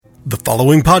The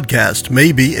following podcast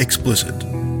may be explicit.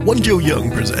 One Joe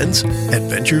Young presents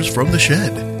Adventures from the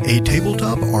Shed, a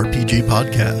tabletop RPG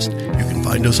podcast. You can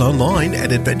find us online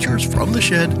at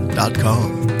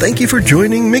adventuresfromtheshed.com. Thank you for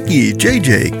joining Mickey,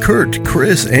 JJ, Kurt,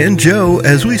 Chris, and Joe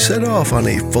as we set off on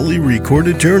a fully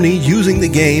recorded journey using the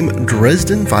game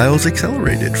Dresden Files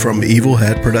Accelerated from Evil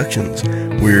Hat Productions.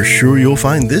 We're sure you'll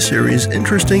find this series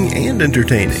interesting and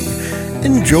entertaining.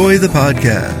 Enjoy the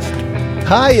podcast.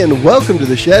 Hi, and welcome to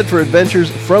The Shed for Adventures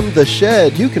from the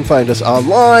Shed. You can find us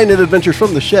online at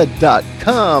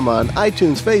adventuresfromtheshed.com on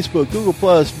iTunes, Facebook, Google+,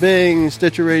 Bing,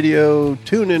 Stitcher Radio,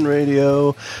 TuneIn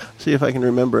Radio. See if I can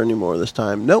remember any more this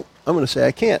time. Nope, I'm going to say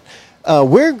I can't.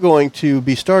 We're going to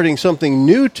be starting something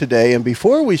new today, and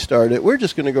before we start it, we're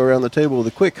just going to go around the table with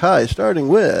a quick hi, starting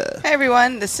with... Hey,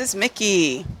 everyone, this is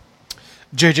Mickey.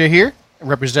 JJ here,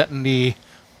 representing the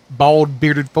bald,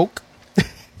 bearded folk.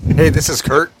 Hey, this is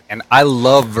Kurt, and I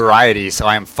love variety, so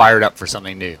I am fired up for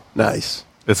something new. Nice.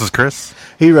 This is Chris.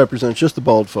 He represents just the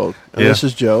bald folk. And Yeah. This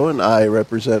is Joe, and I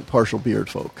represent partial beard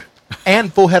folk.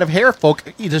 And full head of hair folk,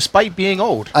 despite being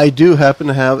old. I do happen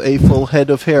to have a full head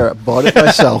of hair. I bought it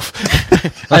myself.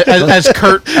 as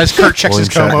Kurt checks his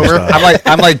comb over.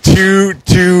 I'm like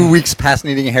two weeks past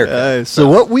needing a haircut. So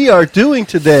what we are doing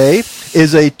today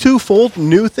is a twofold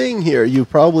new thing here. You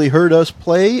probably heard us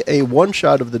play a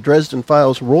one-shot of the Dresden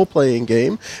Files role-playing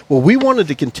game. Well, we wanted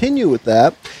to continue with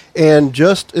that, and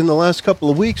just in the last couple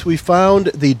of weeks, we found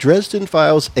the Dresden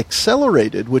Files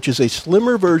Accelerated, which is a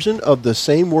slimmer version of the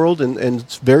same world and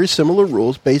very similar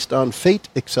rules based on Fate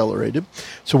Accelerated.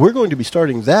 So we're going to be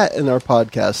starting that in our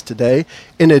podcast today.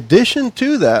 In addition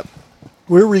to that,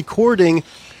 we're recording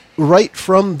right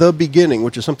from the beginning,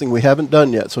 which is something we haven't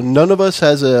done yet. So none of us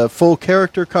has a full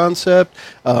character concept.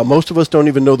 Most of us don't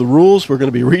even know the rules. We're going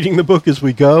to be reading the book as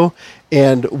we go.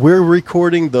 And we're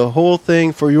recording the whole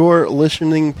thing for your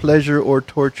listening pleasure or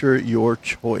torture, your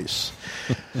choice.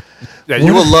 Yeah,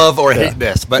 you will love or hate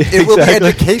this, but it will be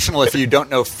educational if you don't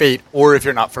know Fate or if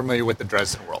you're not familiar with the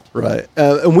Dresden world. Right.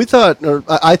 And we thought, or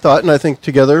I thought, and I think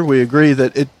together we agree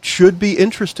that it should be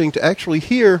interesting to actually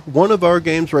hear one of our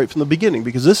games right from the beginning,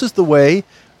 because this is the way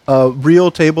a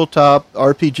real tabletop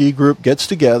RPG group gets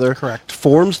together. Correct.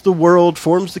 Forms the world,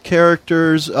 forms the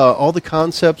characters, all the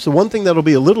concepts. The one thing that'll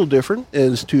be a little different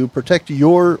is to protect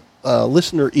your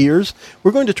listener ears.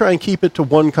 We're going to try and keep it to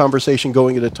one conversation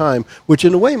going at a time, which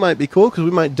in a way might be cool because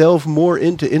we might delve more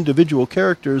into individual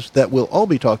characters that we'll all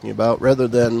be talking about rather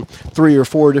than 3 or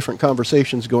 4 different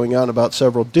conversations going on about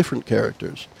several different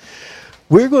characters.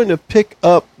 We're going to pick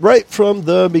up right from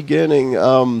the beginning.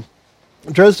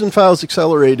 Dresden Files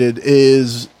Accelerated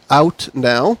is out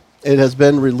now. It has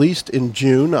been released in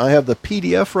June. I have the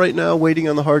PDF right now waiting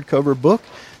on the hardcover book.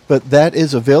 But that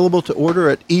is available to order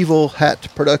at Evil Hat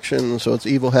Productions, so it's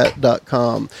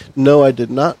evilhat.com. No, I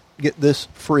did not get this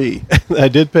free. I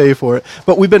did pay for it.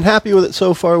 But we've been happy with it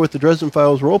so far with the Dresden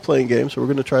Files role-playing game, so we're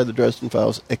going to try the Dresden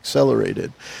Files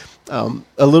Accelerated. A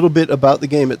little bit about the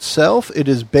game itself. It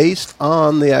is based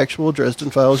on the actual Dresden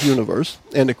Files universe,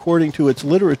 and according to its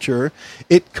literature,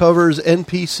 it covers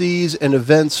NPCs and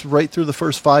events right through the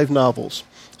first 5 novels.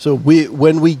 So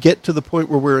when we get to the point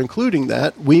where we're including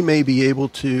that, we may be able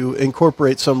to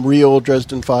incorporate some real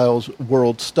Dresden Files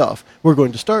world stuff. We're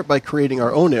going to start by creating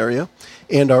our own area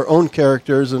and our own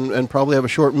characters and probably have a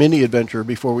short mini-adventure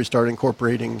before we start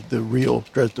incorporating the real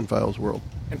Dresden Files world.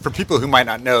 And for people who might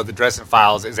not know, the Dresden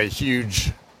Files is a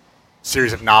huge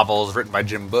series of novels written by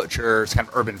Jim Butcher. It's kind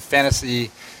of urban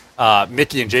fantasy.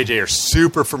 Mickey and JJ are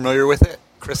super familiar with it.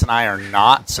 Chris and I are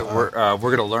not, so we're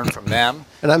going to learn from them.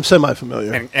 And I'm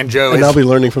semi-familiar. And Joe and I'll be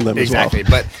learning from them exactly, as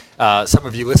well. But some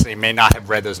of you listening may not have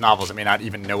read those novels and may not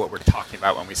even know what we're talking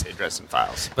about when we say Dresden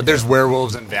Files. But there's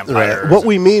werewolves and vampires. Right. What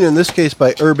we mean in this case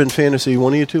by urban fantasy,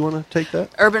 one of you two want to take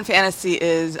that? Urban fantasy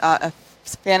is a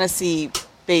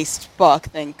fantasy-based book,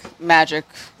 think magic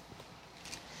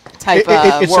type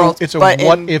world. It's a but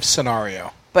what-if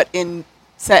scenario. But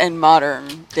set in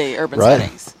modern-day urban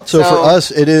settings. So for us,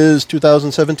 it is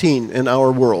 2017 in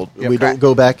our world. Yep, we correct. don't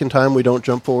go back in time. We don't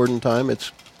jump forward in time.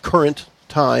 It's current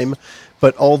time,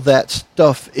 but all that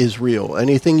stuff is real.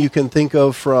 Anything you can think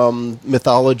of from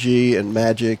mythology and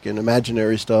magic and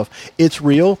imaginary stuff, it's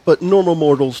real, but normal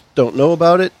mortals don't know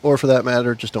about it, or for that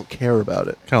matter, just don't care about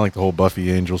it. Kind of like the whole Buffy,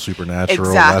 Angel, Supernatural,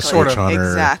 Exactly, Last sort Witch of. Hunter,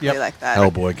 exactly Yep. like that.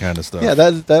 Hellboy kind of stuff. Yeah,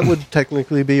 that would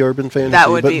technically be urban fantasy, That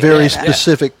would but be, very yeah.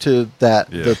 specific to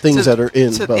that, Yeah. the things that are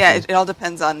in Buffy. Yeah, it all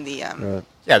depends on the... Right.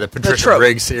 Yeah, the Patricia trope.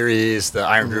 Briggs series, the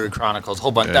Iron Druid Chronicles, a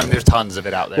whole bunch. Yeah. I mean, there's tons of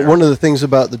it out there. But one of the things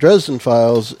about the Dresden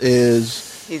Files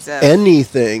is He's a...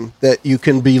 anything that you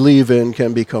can believe in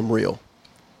can become real.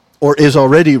 or is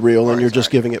already real, and you're just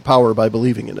giving it power by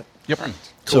believing in it. Yep.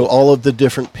 So all of the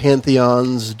different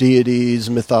pantheons, deities,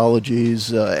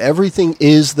 mythologies, everything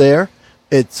is there.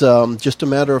 It's just a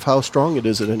matter of how strong it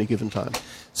is at any given time.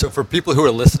 So for people who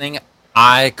are listening,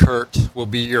 I, Kurt, will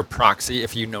be your proxy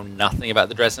if you know nothing about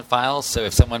the Dresden Files. So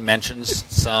if someone mentions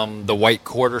the White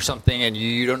Court or something and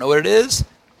you don't know what it is,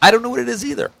 I don't know what it is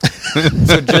either.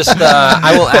 So just,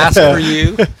 I will ask for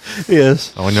you.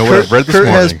 Yes. Oh, I know what I read this Kurt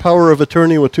morning. has power of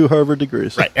attorney with 2 Harvard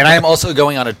degrees. Right. And I am also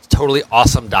going on a totally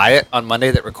awesome diet on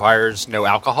Monday that requires no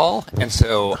alcohol. And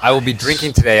so I will be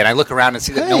drinking today, and I look around and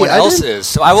see that no Hey, one I else didn't- is.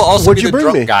 So I will also What'd be you the bring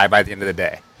drunk me? guy by the end of the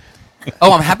day.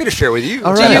 Oh, I'm happy to share with you.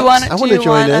 All Do right. you want, I do wanna you join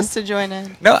want in. us to join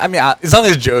in? No, I mean, as long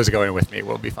as Joe's going with me,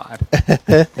 we'll be fine.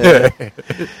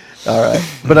 All right.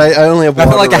 But I only have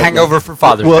Nothing water like a right hangover now. for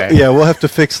Father's Well, Day. yeah, we'll have to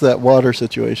fix that water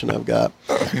situation I've got.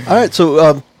 All right.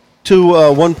 So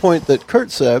to one point that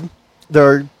Kurt said,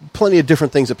 there are plenty of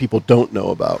different things that people don't know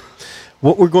about.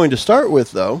 What we're going to start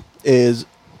with, though, is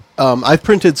I've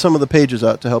printed some of the pages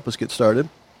out to help us get started.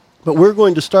 But we're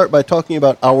going to start by talking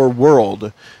about our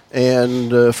world.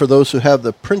 And for those who have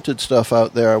the printed stuff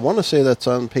out there, I want to say that's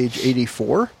on page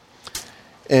 84.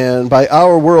 And by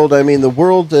our world, I mean the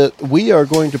world that we are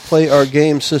going to play our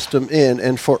game system in.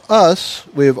 And for us,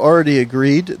 we have already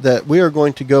agreed that we are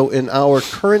going to go in our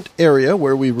current area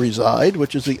where we reside,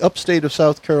 which is the upstate of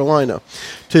South Carolina.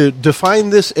 To define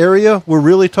this area, we're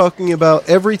really talking about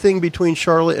everything between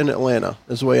Charlotte and Atlanta,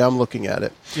 is the way I'm looking at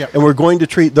it. Yep. And we're going to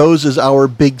treat those as our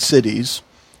big cities.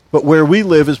 But where we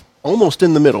live is almost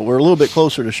in the middle. We're a little bit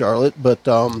closer to Charlotte, but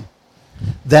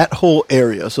that whole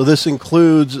area. So this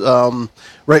includes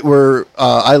right where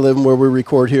I live and where we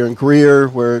record here in Greer,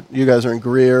 where you guys are in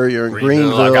Greer, you're in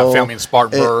Greenville. I got family in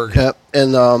Spartanburg.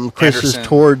 And Chris Anderson. is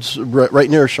towards right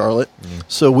near Charlotte.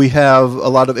 So we have a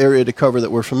lot of area to cover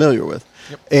that we're familiar with.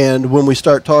 And when we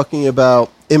start talking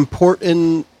about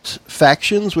important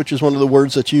factions, which is one of the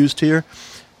words that's used here,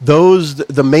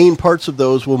 the main parts of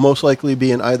those will most likely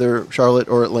be in either Charlotte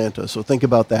or Atlanta. So think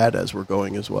about that as we're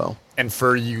going as well. And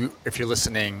for you, if you're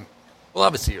listening, well,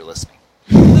 obviously you're listening.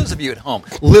 For those of you at home,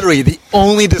 literally the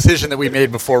only decision that we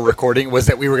made before recording was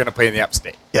that we were going to play in the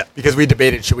upstate. Yeah. Because we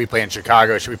debated, should we play in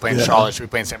Chicago? Should we play in Yeah. Charlotte? Should we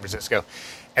play in San Francisco?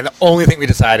 And the only thing we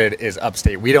decided is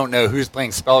upstate. We don't know who's playing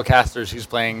spellcasters, who's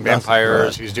playing vampires,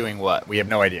 right. who's doing what. We have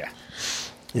no idea.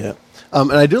 Yeah.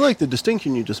 And I do like the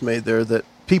distinction you just made there that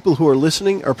people who are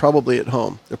listening are probably at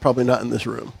home. They're probably not in this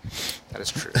room. That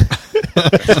is true.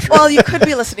 Well, you could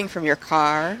be listening from your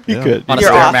car, You Yeah. could. On a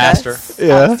your Stairmaster. office,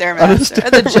 Yeah. on a Stairmaster,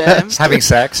 at the gym. Having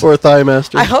sex. Or a thigh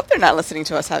master. I hope they're not listening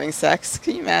to us having sex.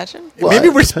 Can you imagine? Well, maybe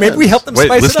it maybe we help them Wait,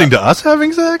 spice listening it up. to us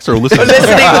having sex or listening?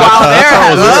 Listening while they're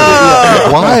having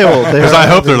sex. Wild. Because I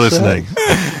hope they're listening.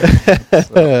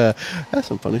 That's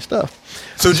some funny stuff.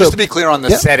 So just to be clear on the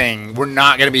yeah. setting, we're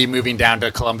not going to be moving down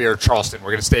to Columbia or Charleston.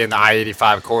 We're going to stay in the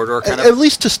I-85 corridor kind At of.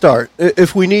 least to start.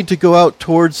 If we need to go out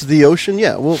towards the ocean,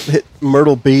 yeah, we'll hit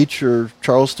Myrtle Beach or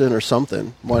Charleston or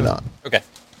something. Why not? Okay.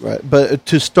 Right. But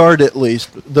to start at least,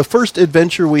 the first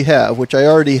adventure we have, which I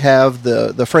already have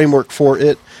the framework for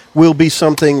it, will be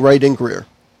something right in Greer,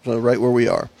 so right where we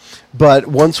are. But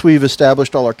once we've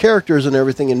established all our characters and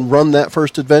everything and run that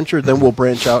first adventure, then we'll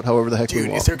branch out however the heck we Dude,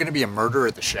 want. is there going to be a murder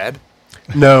at the shed?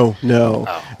 No.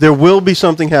 Oh. There will be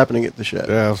something happening at the shed.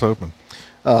 Yeah, I was hoping.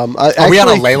 Are we on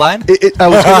a ley line? I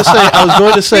was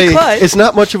going to say We could. it's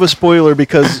not much of a spoiler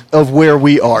because of where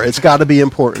we are. It's got to be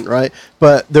important, right?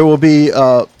 But there will be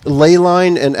ley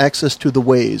line and access to the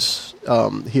ways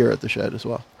here at the shed as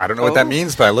well. I don't know what that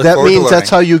means, but I look That forward to means learning. that's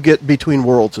how you get between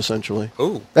worlds, essentially.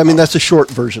 Ooh. I mean, that's a short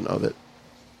version of it.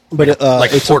 But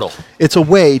Like a it's portal. It's a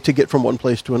way to get from one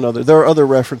place to another. There are other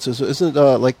references. Isn't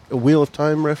like a Wheel of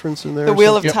Time reference in there? The or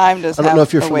Wheel of something? Time does I don't have know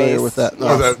if you're the familiar ways. with that.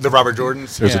 Oh, the Robert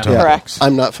Jordans? There's Yeah. a ton. Correct.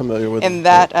 I'm not familiar with In it.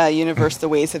 that universe, the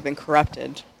ways have been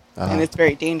corrupted, and it's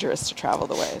very dangerous to travel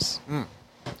the ways.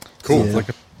 Cool. Yeah.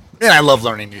 Man, I love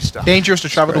learning new stuff. Dangerous to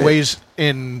travel the Right. ways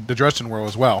in the Dresden world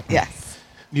as well. Yes.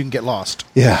 You can get lost.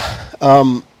 Yeah.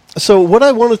 So what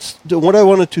I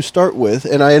wanted to start with,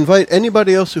 and I invite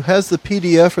anybody else who has the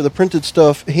PDF or the printed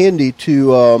stuff handy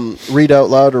to read out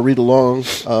loud or read along.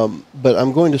 But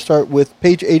I'm going to start with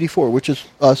page 84, which is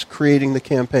us creating the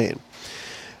campaign.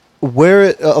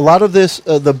 Where a lot of this,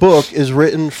 the book is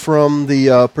written from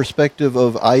the perspective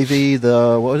of Ivy,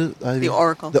 what is it? Ivy? The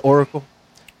Oracle. The Oracle.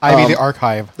 Ivy the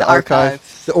Archive. The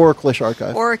archive. The Oracleish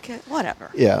archive. Whatever.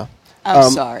 Yeah.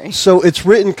 I'm sorry. So it's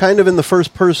written kind of in the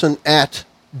first person at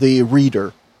the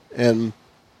reader. And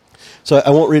so I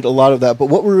won't read a lot of that. But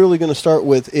what we're really going to start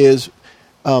with is,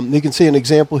 you can see an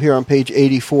example here on page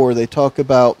 84. They talk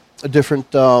about different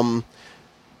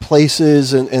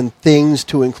places and things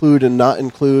to include and not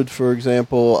include. For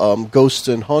example, ghosts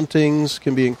and hauntings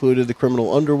can be included, the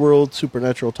criminal underworld,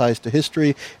 supernatural ties to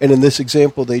history. And in this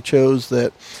example, they chose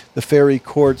that the fairy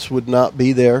courts would not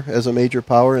be there as a major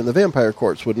power, and the vampire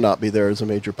courts would not be there as a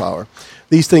major power.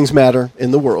 These things matter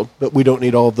in the world, but we don't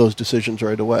need all of those decisions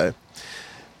right away.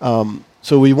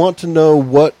 So we want to know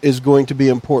what is going to be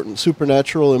important.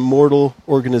 Supernatural, immortal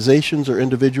organizations or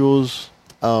individuals,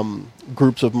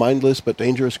 groups of mindless but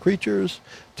dangerous creatures,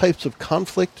 types of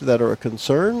conflict that are a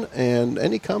concern, and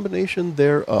any combination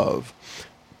thereof.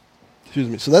 Excuse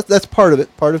me. So that's part of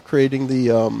it, part of creating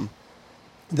the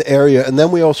area. And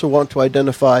then we also want to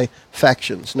identify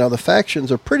factions. Now, the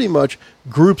factions are pretty much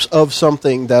groups of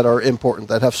something that are important,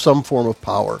 that have some form of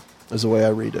power, is the way I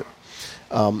read it.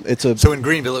 So in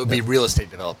Greenville, it would be real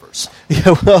estate developers.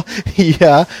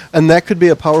 Yeah, and that could be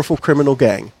a powerful criminal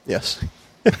gang, yes.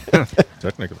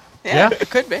 Technically. Yeah, it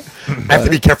could be. I have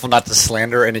to be careful not to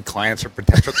slander any clients or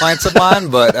potential clients of mine,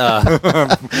 but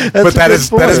that is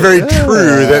very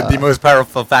true. That the most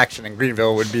powerful faction in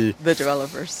Greenville would be The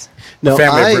developers. Now,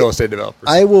 family of real estate developers.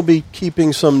 I will be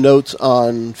keeping some notes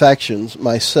on factions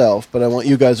myself, but I want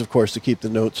you guys, of course, to keep the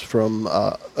notes from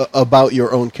about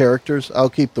your own characters. I'll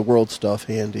keep the world stuff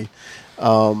handy.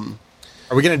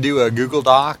 Are we going to do a Google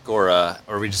Doc, or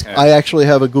are we just going to... I actually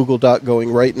have a Google Doc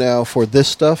going right now for this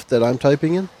stuff that I'm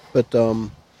typing in, but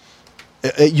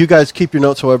you guys keep your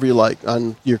notes however you like,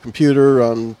 on your computer,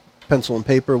 on pencil and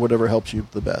paper, whatever helps you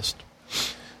the best.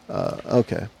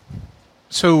 Okay.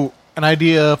 So an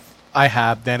idea I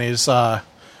have then is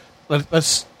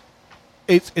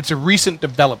it's a recent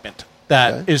development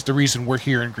that is the reason we're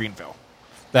here in Greenville,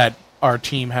 that our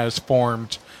team has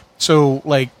formed. So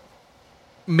like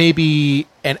maybe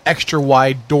an extra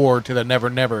wide door to the Never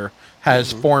Never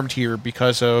has formed here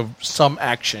because of some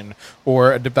action,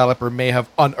 or a developer may have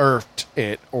unearthed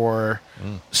it, or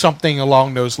something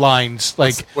along those lines.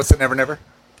 Like What's the Never Never?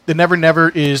 the Never Never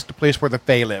is the place where the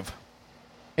Fae live.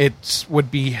 It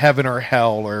would be heaven or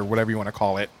hell or whatever you want to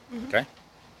call it. Okay.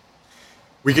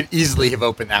 We could easily have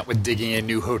opened that with digging a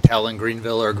new hotel in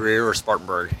Greenville or Greer or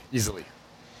Spartanburg. Easily.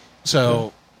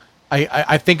 So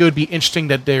I think it would be interesting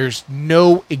that there's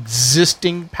no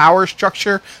existing power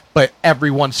structure, but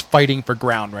everyone's fighting for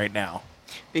ground right now.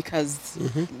 Because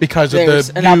Because there's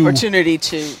of the an new... opportunity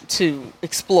to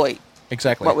exploit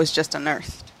Exactly. what was just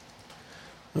unearthed.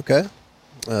 Okay.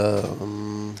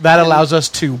 That allows us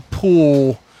to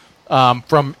pull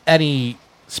from any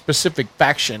specific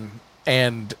faction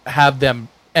and have them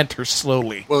enter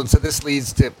slowly. Well, so this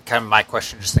leads to kind of my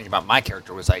question, just thinking about my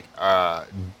character, was like,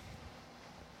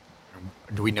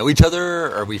 do we know each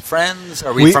other? Are we friends?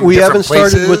 Are we from we different haven't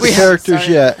started places? with the We haven't characters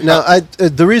started. yet. Now,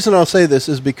 the reason I'll say this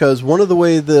is because one of the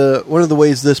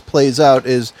ways this plays out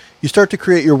is you start to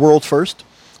create your world first.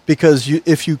 Because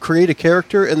if you create a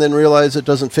character and then realize it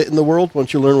doesn't fit in the world,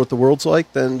 once you learn what the world's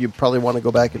like, then you probably want to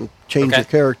go back and change your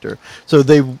character. So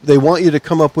they want you to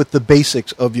come up with the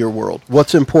basics of your world,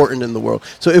 what's important in the world.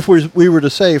 So if we were to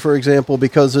say, for example,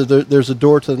 because there's a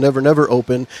door to the Never Never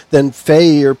open, then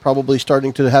Fae are probably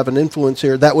starting to have an influence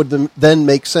here. That would then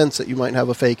make sense that you might have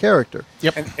a Fae character.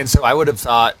 Yep. And so I would have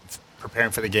thought,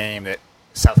 preparing for the game, that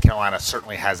South Carolina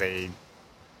certainly has a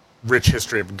rich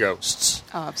history of ghosts.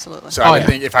 Oh, absolutely. So I would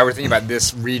think, if I were thinking about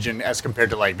this region as compared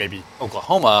to like maybe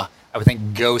Oklahoma, I would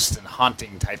think ghosts and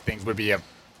haunting type things would be a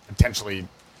potentially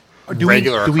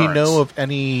regular Do we occurrence. know of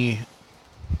any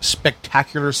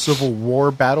spectacular Civil War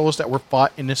battles that were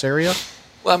fought in this area?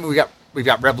 Well, I mean, we've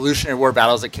got Revolutionary War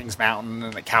battles at Kings Mountain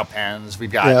and at Cowpens.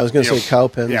 We've got Yeah, I was going to say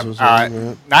Cowpens was one.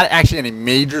 Right? not actually any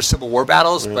major Civil War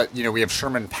battles, but we have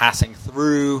Sherman passing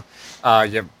through. You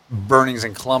have burnings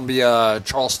in Columbia,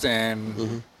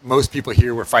 Charleston. Most people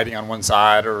here were fighting on one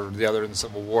side or the other in the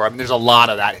Civil War. I mean, there's a lot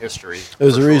of that history.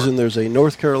 There's for a sure. reason there's a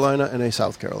North Carolina and a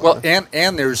South Carolina. Well,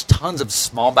 and there's tons of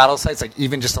small battle sites, like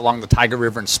even just along the Tiger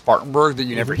River in Spartanburg that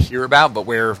you never hear about, but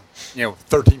where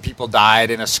 13 people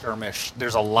died in a skirmish.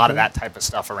 There's a lot of that type of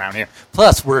stuff around here.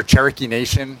 Plus, we're a Cherokee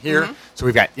nation here, so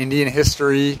we've got Indian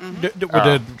history. Would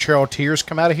the Trail of Tears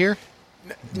come out of here?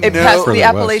 It No. passed Further the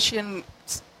west. Appalachian.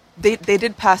 They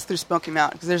did pass through Smoky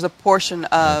Mountain because there's a portion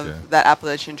of that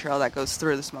Appalachian Trail that goes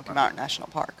through the Smoky Mountain National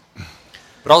Park.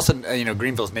 But also,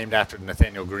 Greenville's named after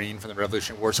Nathaniel Greene from the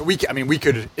Revolutionary War. So we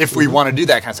could, if we want to do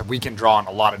that kind of stuff, we can draw on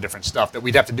a lot of different stuff that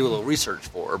we'd have to do a little research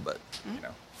for. But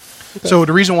So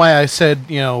the reason why I said,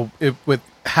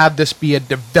 have this be a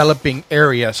developing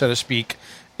area, so to speak,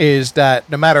 is that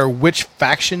no matter which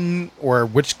faction or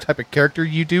which type of character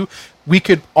you do, we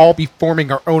could all be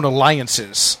forming our own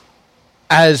alliances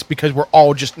because we're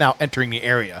all just now entering the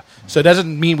area. So it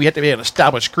doesn't mean we have to be an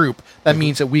established group. That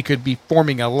means that we could be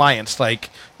forming an alliance. Like,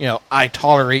 I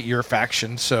tolerate your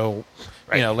faction, so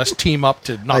let's team up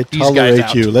to knock these guys out. I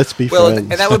tolerate you. Let's be Well,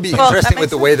 friends. and that would be Well, interesting that with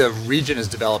the makes way the region is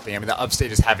developing. I mean, the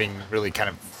upstate is having really kind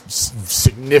of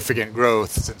significant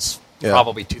growth since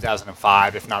probably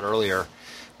 2005, if not earlier.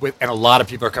 And a lot of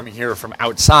people are coming here from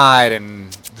outside,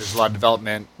 and there's a lot of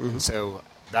development. So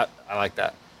I like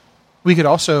that. We could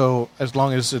also, as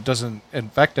long as it doesn't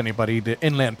infect anybody, the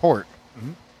inland port.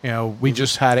 We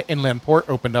just had an inland port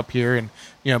opened up here, and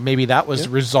maybe that was the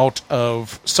result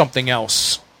of something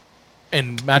else.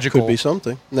 And magical Could be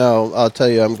something. No, I'll tell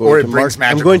you, I'm Or it going to brings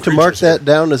mark. I'm magical going to mark creatures that here.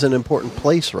 down as an important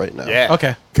place right now. Yeah.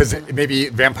 Okay. Because maybe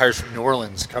vampires from New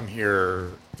Orleans come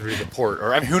here through the port,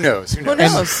 or who knows? Who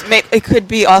knows? It could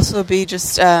be also be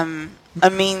just a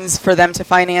means for them to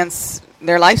finance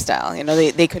their lifestyle.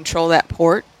 They control that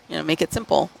port. Make it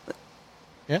simple.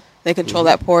 Yeah. They control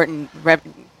that port and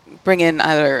bring in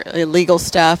either illegal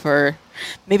stuff, or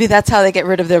maybe that's how they get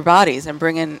rid of their bodies and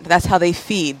bring in. That's how they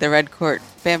feed the Red Court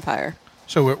vampire.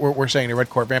 So we're saying the Red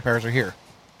Court vampires are here.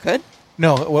 Could.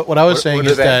 No, what I was saying what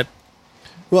are is they? that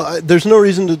Well, there's no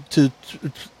reason to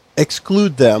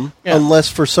exclude them unless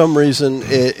for some reason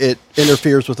it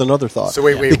interferes with another thought. So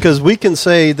wait. Because we can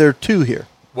say there are two here.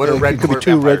 What are Red It could be Court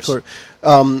two Red vampires?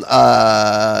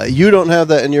 Court. You don't have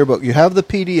that in your book. You have the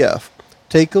PDF.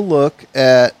 Take a look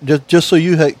at just so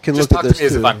you can Just look talk at this to me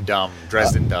as too. if I'm dumb,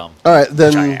 Dresden dumb. All right, Which I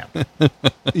then am.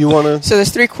 you want to. So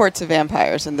there's 3 courts of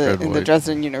vampires in the White.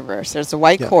 Dresden universe. There's the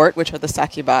White Yeah. Court, which are the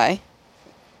succubi.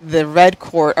 The Red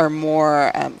Court are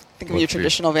more think of your Blood-free.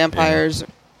 traditional vampires.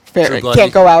 True-blooded.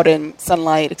 Can't go out in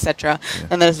sunlight, etc.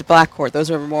 And there's the Black Court.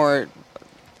 Those are more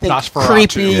Nosferatu.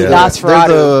 creepy Yeah. They're Nosferatu.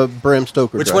 the Bram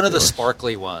Stoker. Which one are the Draculas.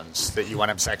 sparkly ones that you want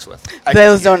to have sex with?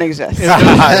 Those don't exist.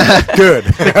 Good.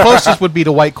 the closest would be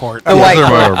the White Court. The White They're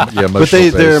Court. more, But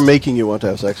they're making you want to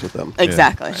have sex with them,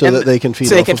 Exactly. so And that they can feed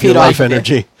so they off can of your feed life off of it.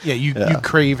 energy. Yeah, you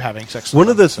crave having sex with One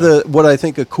of them, the what I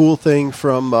think a cool thing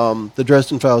from the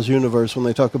Dresden Files universe when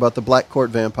they talk about the Black Court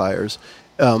vampires,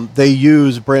 they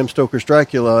use Bram Stoker's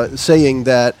Dracula, saying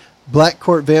that Black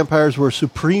Court vampires were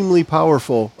supremely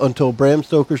powerful until Bram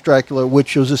Stoker's Dracula,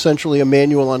 which was essentially a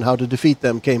manual on how to defeat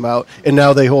them, came out, and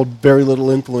now they hold very little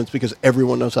influence because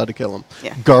everyone knows how to kill them.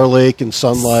 Yeah. Garlic and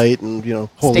sunlight and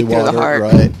holy Stick through the water, heart.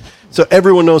 right? So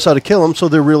everyone knows how to kill them, so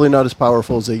they're really not as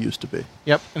powerful as they used to be.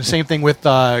 Yep, and same thing with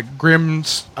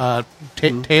Grimm's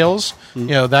Tales.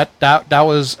 That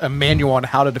was a manual on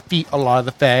how to defeat a lot of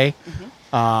the Fae.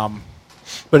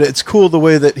 But it's cool the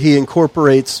way that he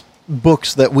incorporates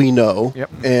books that we know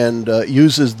and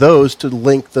uses those to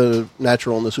link the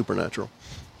natural and the supernatural.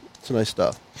 It's nice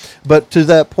stuff. But to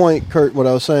that point, Kurt, what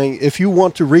I was saying, if you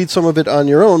want to read some of it on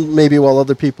your own, maybe while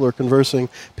other people are conversing,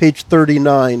 page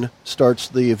 39 starts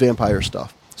the vampire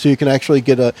stuff. So you can actually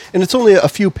get and it's only a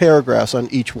few paragraphs on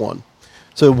each one.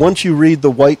 So once you read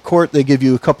the White Court, they give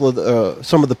you a couple of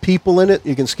some of the people in it.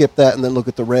 You can skip that and then look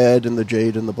at the red and the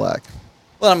jade and the black.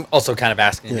 Well, I'm also kind of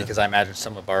asking Yeah. because I imagine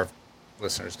some of our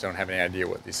listeners don't have any idea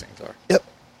what these things are. Yep.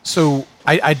 So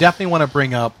I definitely want to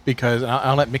bring up, because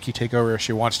I'll let Mickey take over if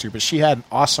she wants to, but she had an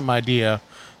awesome idea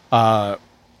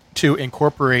to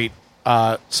incorporate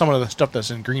some of the stuff that's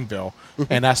in Greenville,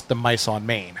 and that's the mice on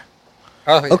Main.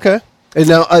 Oh, yeah. Okay. And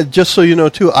now, just so you know,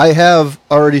 too, I have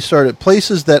already started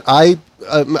places that I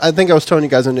think I was telling you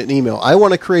guys in an email. I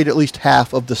want to create at least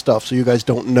half of the stuff so you guys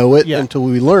don't know it until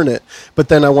we learn it. But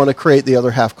then I want to create the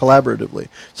other half collaboratively.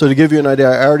 So to give you an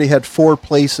idea, I already had 4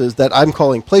 places that I'm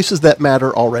calling places that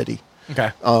matter already.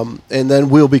 Okay. And then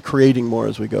we'll be creating more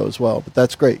as we go as well. But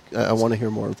that's great. I want to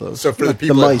hear more of those. So for the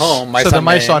people at mice. home, So the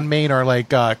mice on Main are like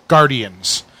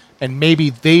guardians, and maybe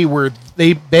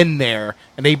they've been there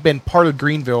and they've been part of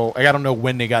Greenville. I don't know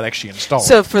when they got actually installed.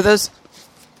 So for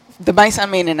the mice on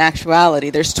Main, in actuality,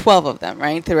 there's 12 of them,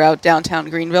 right? Throughout downtown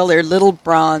Greenville, they're little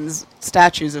bronze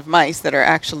statues of mice that are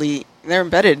actually, they're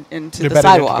embedded into the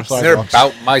sidewalks. They're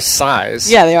about my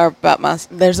size. Yeah, they are about mice.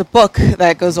 There's a book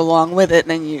that goes along with it,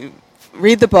 and then you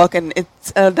read the book, and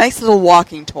it's a nice little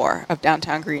walking tour of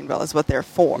downtown Greenville is what they're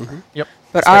for. Yep.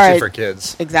 But Especially for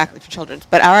kids. Exactly, for children.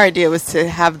 But our idea was to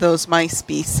have those mice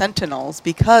be sentinels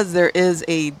because there is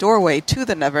a doorway to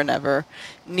the Never Never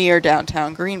near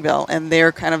downtown Greenville, and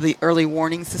they're kind of the early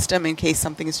warning system in case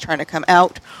something is trying to come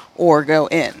out or go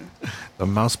in. The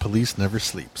mouse police never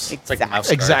sleeps. It's like the mouse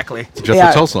guard. Exactly. It's Jeff Yeah.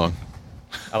 Patel song.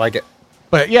 I like it.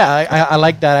 But yeah, I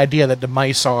like that idea that the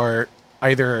mice are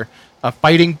either a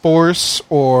fighting force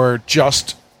or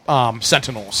just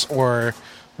sentinels or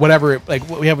whatever. Like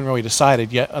we haven't really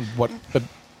decided yet on what. But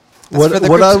That's for the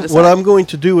What group to I'm decide. going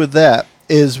to do with that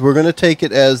is we're going to take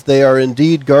it as they are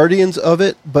indeed guardians of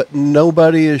it, but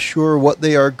nobody is sure what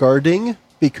they are guarding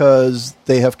because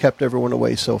they have kept everyone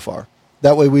away so far.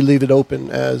 That way we leave it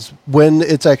open as when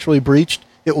it's actually breached,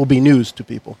 it will be news to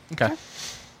people. Okay.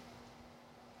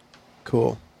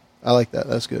 Cool. I like that.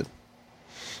 That's good.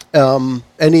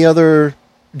 Any other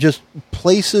just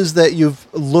places that you've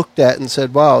looked at and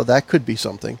said, wow, that could be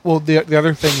something? Well, the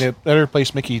other thing, the other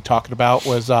place Mickey talked about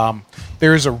was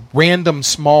there is a random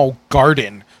small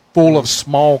garden full of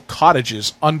small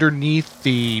cottages underneath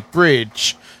the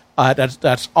bridge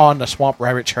that's on the Swamp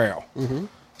Rabbit Trail. Mm-hmm.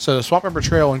 So the Swamp Rabbit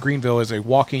Trail in Greenville is a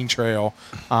walking trail,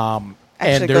 and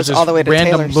there's goes this all the way to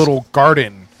random Taylor's. little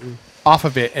garden off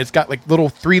of it. It's got like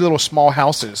three little small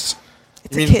houses.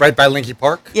 It's You a mean kid- right by Linky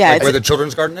Park? Yeah, Like it's- where the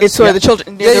children's garden is? It's where the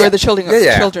children, Yeah, yeah. where the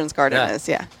children's garden Yeah. is.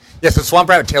 Yeah. Yeah, so Swamp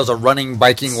Rabbit Trail is a running,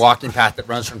 biking, walking path that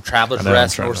runs from Travelers I know, I'm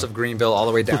Rest, trying north to- of Greenville, all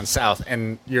the way down south.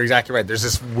 And you're exactly right. There's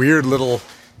this weird little,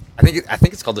 I think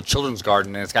it's called the Children's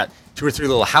Garden, and it's got 2 or 3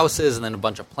 little houses and then a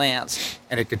bunch of plants.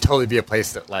 And it could totally be a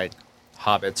place that like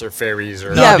hobbits or fairies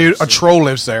or No, Yeah. dude, a troll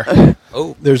lives there.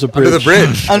 oh, There's a under the bridge.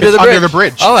 bridge. Under the Under bridge. the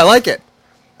bridge. Oh, I like it.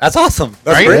 That's awesome.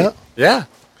 That's Right? great. Yeah.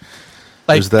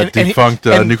 Like, There's that and- defunct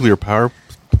and- nuclear power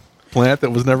plant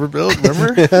that was never built.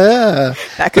 Remember? That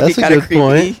could That's be a kind good of creepy.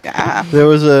 point. Yeah. There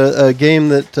was a game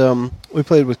that we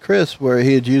played with Chris where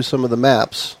he had used some of the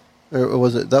maps. Or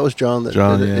was it? That was John that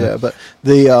John, did it. yeah. But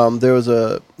there was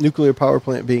a nuclear power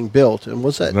plant being built. And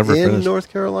was that Never in finished.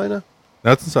 North Carolina?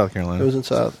 That's in South Carolina. It was in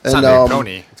South. It's and not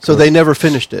Pony. so they never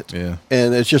finished it. Yeah.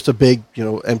 And it's just a big,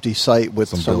 empty site with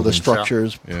Some some of the buildings.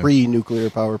 structures Yeah. pre-nuclear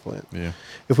power plant. Yeah.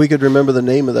 If we could remember the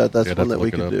name of that, that's Yeah, I'd one have that to we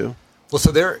look could it up. do. Well,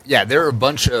 so there are a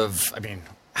bunch of,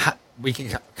 we can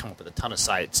come up with a ton of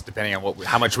sites depending on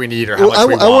how much we need or how much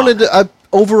we want. I wanted to,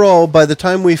 overall, by the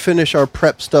time we finish our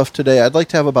prep stuff today, I'd like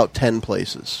to have about 10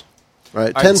 places.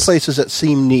 Right? 10 places that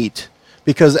seem neat.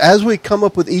 Because as we come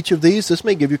up with each of these, this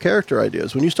may give you character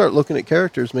ideas. When you start looking at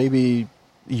characters, maybe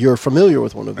you're familiar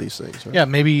with one of these things. Right? Yeah,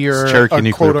 maybe you're Cherokee a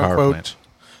nuclear quote power unquote plant.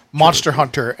 monster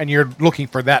hunter, and you're looking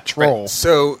for that troll. Right.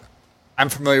 So I'm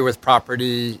familiar with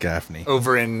property Gaffney.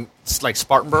 over in like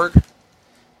Spartanburg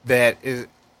that is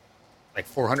like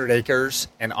 400 acres,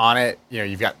 and on it,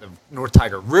 you've got the North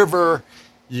Tiger River,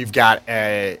 you've got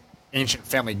a ancient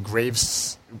family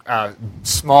graves,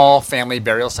 small family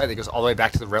burial site that goes all the way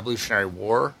back to the Revolutionary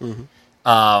War. Mm-hmm.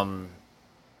 On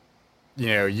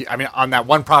that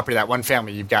one property, that one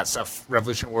family, you've got stuff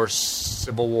Revolutionary War,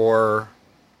 Civil War,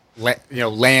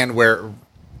 land where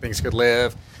things could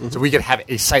live. Mm-hmm. So we could have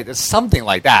a site that's something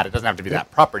like that. It doesn't have to be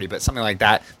that property, but something like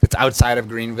that that's outside of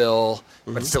Greenville,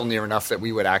 Mm-hmm. but still near enough that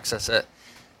we would access it.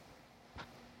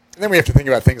 And then we have to think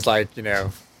about things like,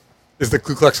 is the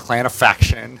Ku Klux Klan a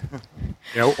faction?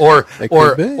 Or It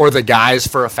could be. or the guys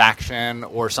for a faction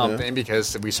or something,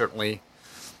 because we certainly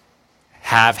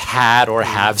have had or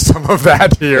have some of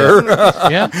that here.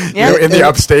 Yeah. Yeah. In the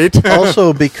upstate.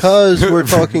 Also, because we're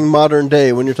talking modern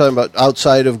day, when you're talking about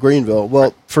outside of Greenville,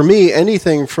 well, for me,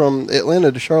 anything from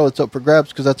Atlanta to Charlotte's up for grabs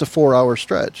because that's a 4-hour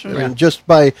stretch. I mean, just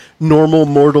by normal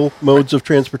mortal modes of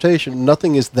transportation,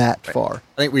 nothing is that far.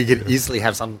 I think we could easily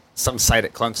have some site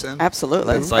at Clemson.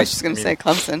 Absolutely. That's I like- was just going I to mean- say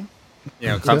Clemson.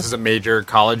 Clemson's a major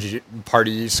college,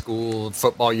 party, school,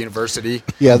 football university.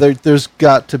 Yeah, there's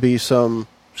got to be some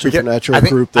supernatural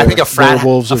group there. I think a frat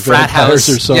werewolves or house vampires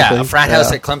or something. Yeah, a frat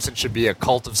house at Clemson should be a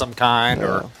cult of some kind,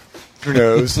 or who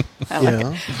knows. I like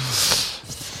it.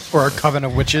 Yeah. Or a coven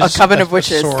of witches. A coven of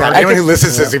witches. sword. God, anyone who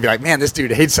listens to this is gonna be like, man, this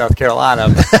dude hates South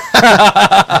Carolina.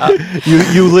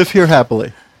 You live here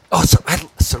happily. Oh, so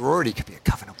a sorority could be a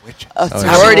coven of witches. A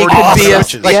sorority could be a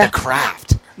Awesome. Like yeah. a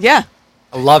craft. Yeah.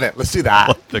 I love it. Let's do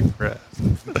that. The crap.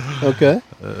 Okay.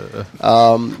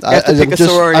 have to pick a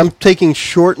sorority. I'm taking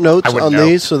short notes I wouldn't on know.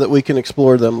 these so that we can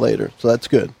explore them later. So that's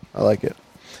good. I like it.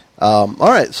 All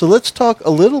right, so let's talk a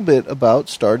little bit about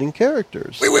starting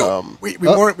characters. Wait, we need you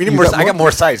more. got I got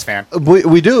more sites, man.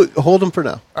 We do. Hold them for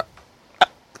now.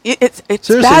 It's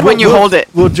Seriously, bad when you we'll- hold it.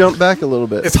 We'll jump back a little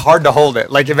bit. It's hard to hold it.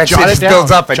 Like eventually Jot it it just down.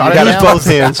 builds up, and Jot you it got Use to down. both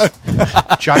hands.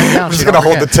 Jot it down. I'm so just you gonna don't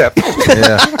hold the forget. tip.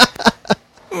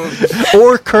 Yeah.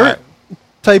 Or Kurt,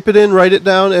 type it in, write it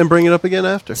down, and bring it up again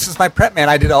after. This is my prep, man.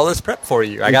 I did all this prep for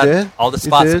you. I You got did? all the You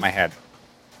spots did? in my head.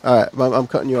 All right, I'm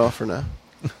cutting you off for now.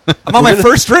 I'm on my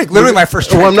first drink. Literally my first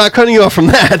drink. Well, I'm not cutting you off from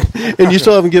that, and you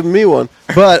still haven't given me one.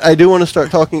 But I do want to start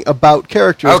talking about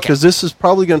characters Okay. because this is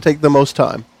probably going to take the most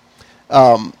time.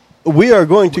 We are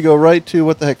going to go right to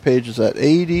what the heck page is that?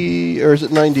 80 or is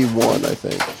it 91? I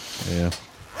think. Yeah.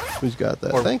 Who's got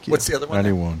that? Or Thank you. What's the other one?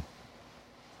 91.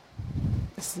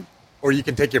 Or you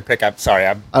can take your pick. I'm sorry.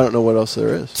 I don't know what else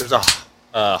there is. There's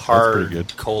a hard pretty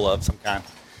good. cola of some kind.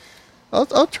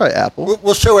 I'll try apple.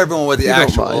 We'll show everyone what the You don't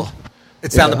actual. mind.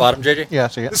 It's down Yeah. the bottom, JJ. Yeah,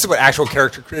 see it. This is what actual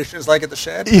character creation is like at the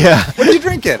shed. Yeah. What are you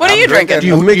drinking? What are you drinking?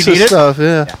 A mix you of need it? stuff,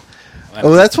 yeah.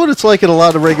 Oh, that's what it's like at a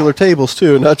lot of regular tables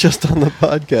too, not just on the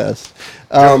podcast.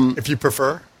 If you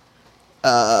prefer.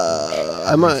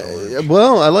 I might.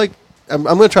 Well, I'm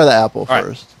going to try the apple All right.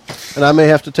 first, and I may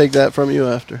have to take that from you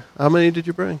after. How many did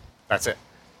you bring? That's it.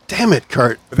 Damn it,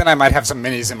 Kurt! But then I might have some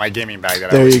minis in my gaming bag that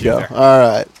I There always you keep go. there. All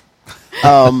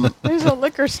right, There's a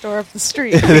liquor store up the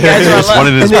street. There's one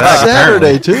in his and it's bag,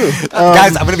 Saturday apparently. too.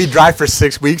 Guys, I'm going to be dry for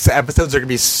 6 weeks. The episodes are going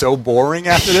to be so boring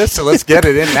after this, so let's get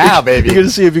it in now, baby. You're going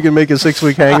to see if you can make a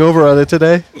 6-week hangover on it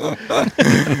today.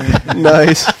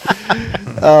 Nice.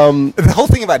 The whole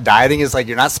thing about dieting is like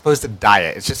you're not supposed to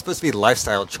diet. It's just supposed to be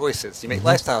lifestyle choices. You make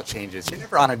lifestyle changes. You're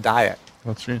never on a diet.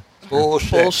 That's true.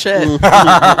 Bullshit. Bullshit.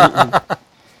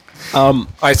 All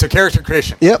right, so character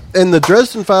creation. Yep, and the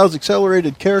Dresden Files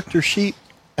Accelerated Character Sheet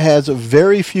has a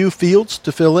very few fields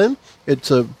to fill in.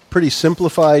 It's a pretty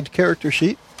simplified character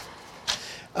sheet.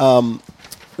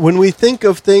 When we think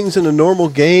of things in a normal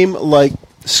game like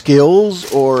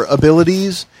skills or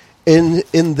abilities, in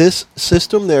this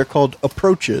system they're called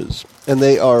approaches, and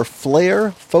they are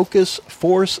flair, focus,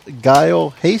 force,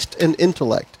 guile, haste, and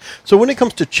intellect. So when it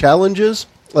comes to challenges,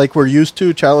 like we're used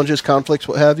to, challenges, conflicts,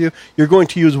 what have you, you're going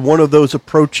to use one of those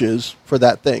approaches for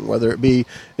that thing, whether it be,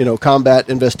 combat,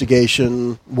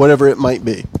 investigation, whatever it might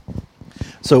be.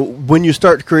 So when you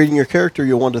start creating your character,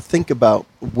 you'll want to think about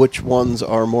which ones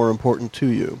are more important to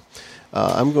you.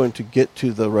 I'm going to get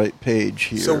to the right page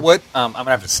here. So what? I'm going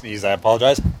to have to sneeze. I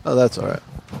apologize. Oh, that's all right.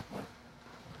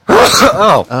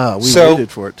 Oh. We So-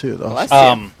 waited for it, too, though. Bless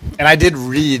you. And I did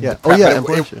read. Yeah. the Oh, prep, yeah, but and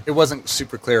bless you. it wasn't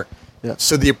super clear. Yeah.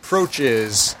 So the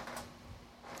approaches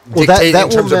Well, dictate that in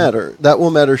will terms of, matter. That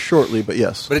will matter shortly, but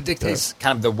yes. but it dictates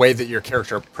kind of the way that your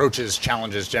character approaches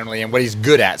challenges generally and what he's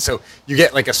good at. So you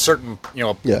get like a certain, Yeah.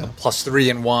 a +3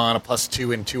 in one, a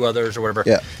 +2 in two others, or whatever.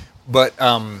 Yeah. But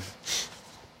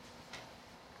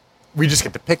we just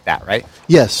get to pick that, right?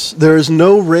 Yes, there is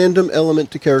no random element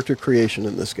to character creation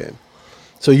in this game.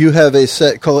 So you have a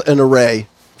set, call it an array,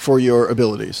 for your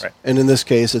abilities. Right. And in this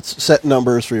case, it's set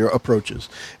numbers for your approaches.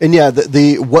 And yeah,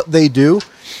 the what they do,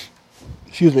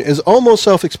 is almost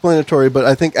self-explanatory, but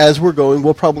I think as we're going,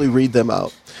 we'll probably read them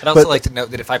out. I'd also But- like to note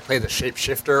that if I play the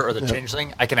shapeshifter or the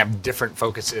changeling, I can have different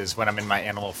focuses when I'm in my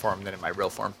animal form than in my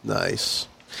real form. Nice.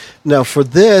 Now, for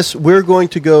this, we're going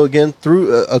to go again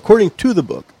through according to the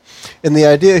book. And the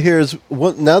idea here is,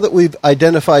 now that we've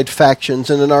identified factions,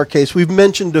 and in our case, we've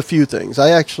mentioned a few things.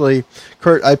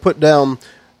 Kurt, I put down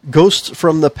Ghosts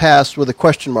from the Past with a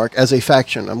question mark as a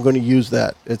faction. I'm going to use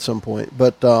that at some point.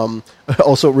 But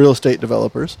also real estate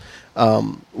developers.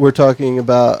 We're talking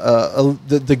about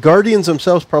the Guardians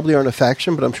themselves probably aren't a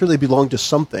faction, but I'm sure they belong to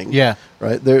something. Yeah.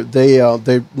 Right?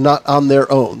 They're not on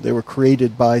their own. They were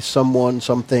created by someone,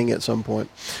 something at some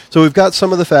point. So we've got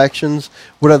some of the factions.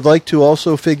 What I'd like to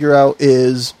also figure out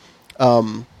is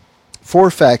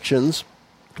 4 factions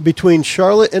between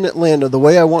Charlotte and Atlanta, the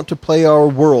way I want to play our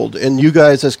world, and you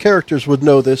guys as characters would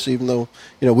know this, even though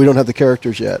we don't have the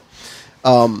characters yet.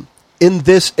 In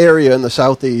this area in the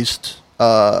southeast,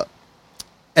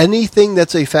 anything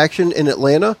that's a faction in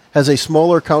Atlanta has a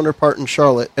smaller counterpart in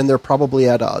Charlotte, and they're probably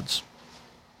at odds.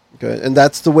 Okay, and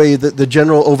that's the way that the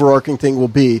general overarching thing will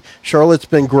be. Charlotte's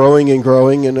been growing and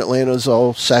growing, and Atlanta's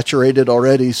all saturated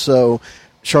already, so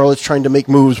Charlotte's trying to make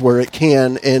moves where it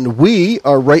can, and we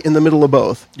are right in the middle of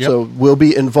both. Yep. So we'll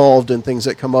be involved in things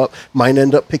that come up. Might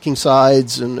end up picking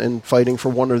sides and fighting for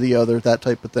one or the other, that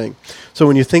type of thing. So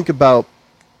when you think about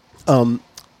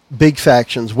big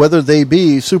factions, whether they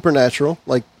be supernatural,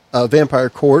 like Vampire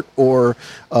Court, or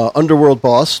Underworld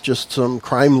Boss, just some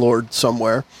crime lord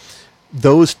somewhere,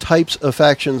 those types of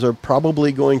factions are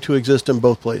probably going to exist in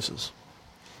both places.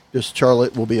 Just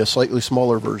Charlotte will be a slightly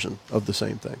smaller version of the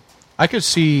same thing. I could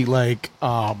see because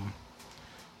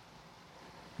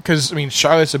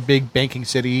Charlotte's a big banking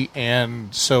city,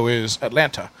 and so is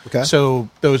Atlanta. Okay. So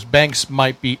those banks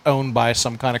might be owned by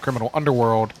some kind of criminal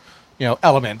underworld,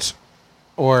 element,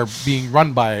 or being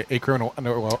run by a criminal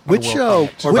underworld. Which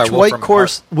element. Or by which Wolfram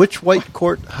which white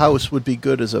court house would be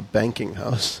good as a banking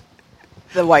house?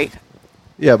 The white.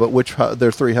 Yeah, but there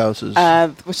are 3 houses.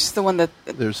 Which is the one that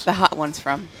There's- the hot one's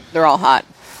from. They're all hot.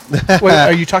 Wait,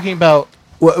 are you talking about?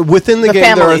 Within the the game,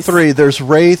 families. there are 3. There's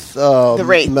Wraith, The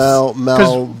Wraiths. 'Cause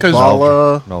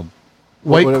Malvala. No,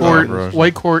 White whatever. Court. Erosion.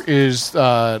 White Court is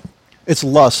It's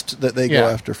Lust that they go Yeah.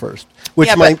 after first, which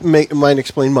Yeah, might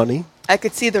explain money. I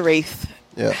could see the Wraith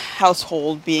Yeah.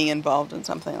 household being involved in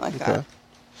something like Okay. that.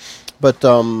 But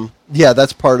yeah,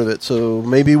 that's part of it. So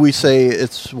maybe we say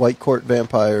it's White Court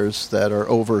vampires that are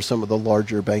over some of the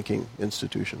larger banking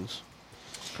institutions.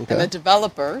 Okay. And the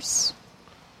developers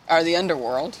are the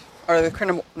underworld, or the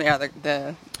criminal,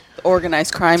 the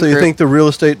organized crime So group. you think the real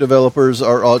estate developers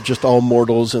are all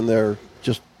mortals and they're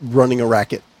just running a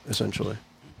racket, essentially?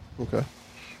 Okay.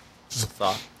 Just a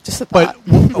thought. Just a thought.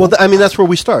 But Well, I mean, that's where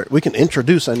we start. We can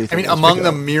introduce anything. I mean, as we among go.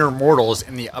 the mere mortals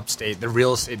in the upstate, the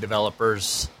real estate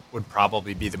developers would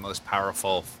probably be the most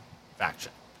powerful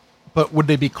faction. would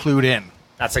they be clued in?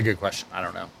 That's a good question. I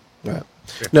don't know. Right.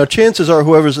 Now, chances are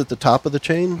whoever's at the top of the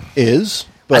chain is,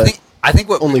 but I think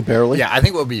what only barely. Yeah, I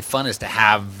think what would be fun is to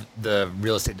have the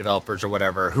real estate developers or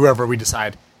whatever, whoever we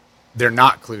decide, they're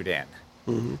not clued in.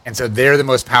 Mm-hmm. And so they're the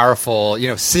most powerful,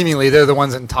 seemingly they're the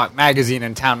ones in Talk Magazine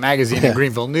and Town Magazine Yeah. and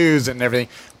Greenville News and everything.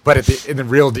 But in the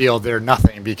real deal, they're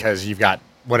nothing because you've got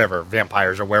whatever,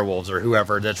 vampires or werewolves or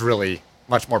whoever that's really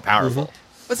much more powerful.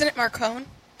 Wasn't it Marcone?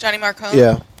 Johnny Marcone?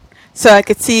 Yeah. So I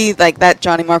could see like that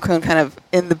Johnny Marcone kind of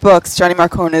in the books. Johnny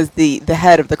Marcone is the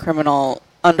head of the criminal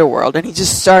underworld, and he's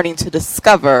just starting to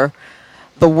discover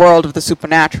the world of the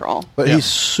supernatural. But he's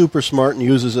super smart and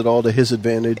uses it all to his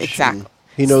advantage. Exactly. and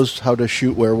He knows how to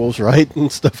shoot werewolves, right, and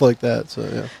stuff like that. So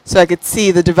yeah. So I could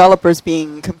see the developers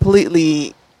being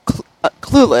completely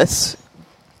clueless,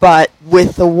 but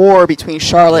with the war between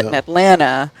Charlotte and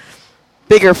Atlanta,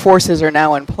 bigger forces are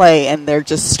now in play, and they're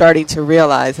just starting to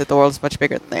realize that the world is much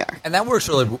bigger than they are. And that works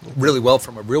really, really well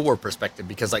from a real world perspective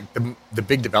because, like, the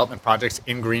big development projects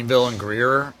in Greenville and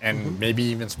Greer and maybe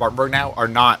even Spartanburg now are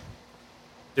not.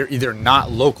 They're either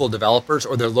not local developers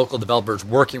or they're local developers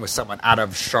working with someone out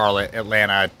of Charlotte,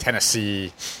 Atlanta,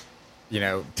 Tennessee.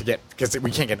 To get because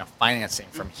we can't get enough financing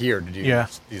from here to do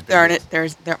these. Big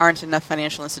deals. There aren't enough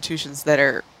financial institutions that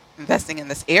are investing in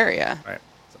this area. Right.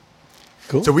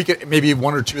 Cool. So we could maybe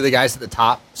one or two of the guys at the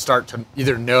top start to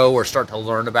either know or start to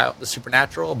learn about the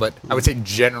supernatural, but I would say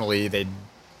generally they'd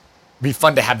be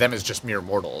fun to have them as just mere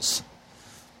mortals,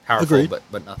 powerful Agreed.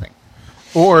 but nothing.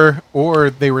 Or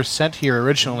they were sent here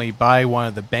originally by one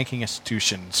of the banking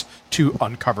institutions to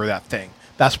uncover that thing.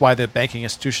 That's why the banking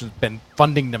institution's been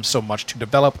funding them so much to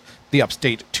develop the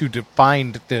upstate, to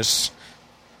find this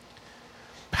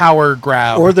power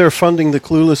grab. Or they're funding the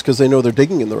clueless because they know they're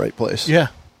digging in the right place. yeah,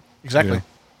 exactly. Yeah.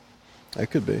 That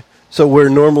could be. So where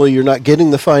normally you're not getting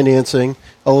the financing,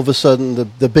 all of a sudden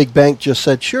the big bank just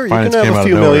said, sure, Finance you can came have out a of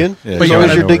few nowhere. million Yeah, as it long came as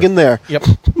out you're of digging there. Yep.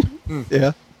 Yeah.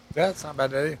 Yeah, that's not a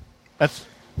bad idea. That's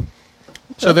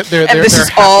so that they're And this they're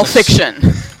is all hapless.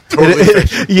 fiction.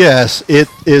 Yes, it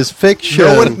is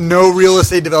fiction. No real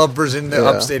estate developers in the Yeah.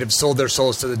 upstate have sold their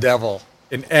souls to the devil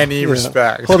in any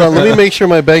respect. Hold on, let me make sure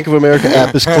my Bank of America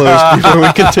app is closed before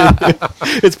we continue.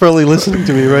 It's probably listening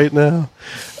to me right now.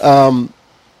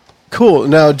 Cool.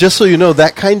 Now, just so you know,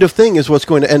 that kind of thing is what's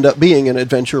going to end up being an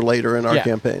adventure later in our Yeah.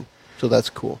 campaign. So that's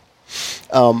cool.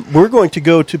 We're going to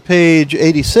go to page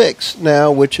 86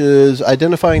 now, which is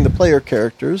identifying the player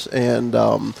characters. And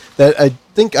that I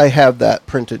think I have that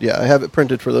printed. Yeah, I have it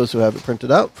printed for those who have it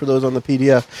printed out, for those on the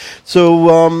PDF.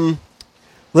 So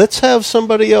let's have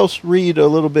somebody else read a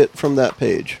little bit from that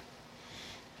page.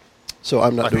 So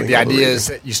I'm not I doing think the all the idea reading. is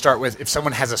that you start with if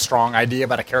someone has a strong idea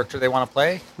about a character they want to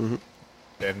play,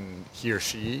 then he or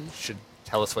she should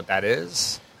tell us what that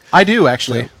is. I do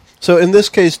actually. So in this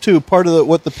case, too, part of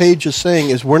what the page is saying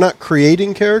is we're not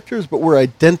creating characters, but we're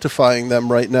identifying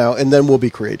them right now, and then we'll be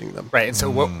creating them. Right, and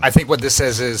so what I think what this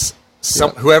says is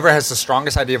whoever has the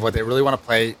strongest idea of what they really want to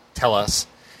play, tell us.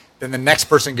 Then the next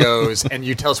person goes, and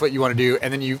you tell us what you want to do,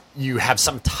 and then you have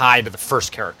some tie to the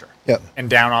first character. Yep. And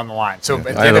down on the line. So at the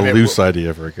I end have of a it, loose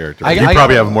idea for a character. I You got-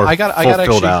 probably have more I got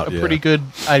fulfilled actually out. a pretty good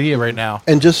idea right now.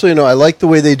 And just so you know, I like the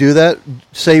way they do that.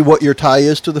 Say what your tie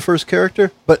is to the first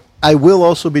character, but I will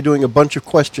also be doing a bunch of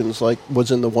questions like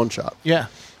was in the one shot. Yeah.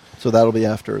 So that'll be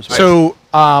after as well.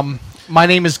 So my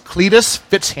name is Cletus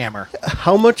Fitzhammer.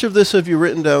 How much of this have you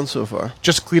written down so far?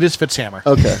 Just Cletus Fitzhammer.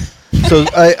 Okay. So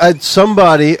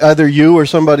somebody, either you or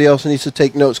somebody else, needs to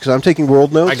take notes because I'm taking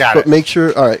world notes. I got but it. make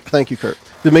sure. All right. Thank you, Kurt.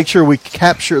 To make sure we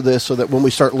capture this so that when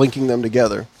we start linking them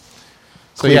together.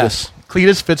 So yes,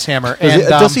 Cletus Fitzhammer.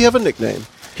 Does he have a nickname?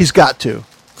 He's got to.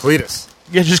 Cletus.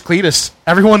 Yeah, just Cletus.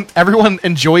 Everyone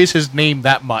enjoys his name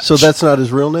that much. So that's not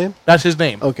his real name? that's his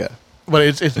name. Okay. But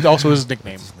it's also his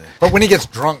nickname. But when he gets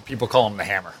drunk, people call him the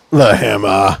Hammer. The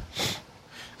Hammer.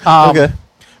 Um, Okay.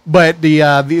 But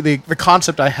the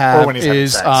concept I Or have when he's having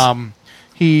is sex.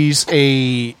 he's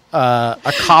a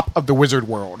cop of the wizard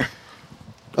world.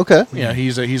 Okay. Yeah,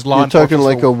 he's law You're talking enforcement,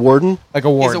 like so- a warden? like a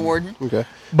warden. He's a warden. Okay.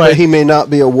 But- But he may not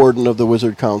be a warden of the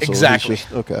Wizard Council. He's Exactly.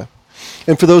 okay.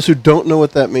 And for those who don't know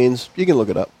what that means, you can look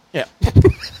it up. Yeah.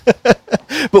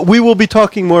 But we will be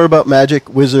talking more about magic,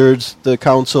 wizards, the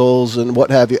councils, and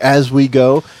what have you as we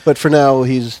go. But for now,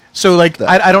 he's So, like, that.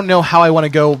 I don't know how I want to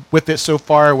go with it so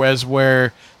far,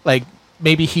 where, like,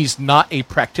 maybe he's not a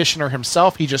practitioner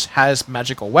himself. He just has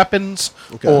magical weapons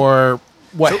or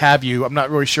what have you. I'm not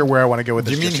really sure where I want to go with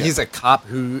Do this. you mean just he's yet. a cop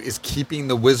who is keeping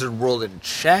the wizard world in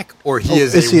check, or he Oh,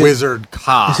 is is a he a- wizard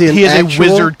cop? Is he an He is a actual,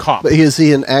 wizard cop. But is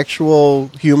he an actual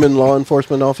human law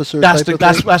enforcement officer? That's type of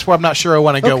thing? that's where I'm not sure I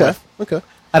want to go okay. with. Okay.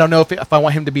 I don't know if I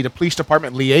want him to be the police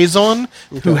department liaison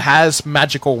who has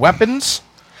magical weapons,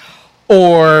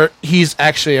 or he's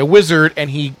actually a wizard and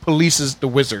he polices the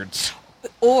wizards.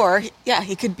 Or, yeah,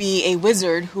 he could be a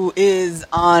wizard who is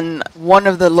on one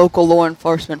of the local law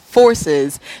enforcement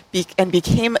forces and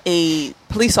became a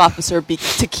police officer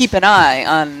to keep an eye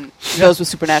on those with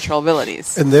supernatural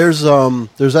abilities. And there's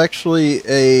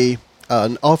actually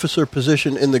an officer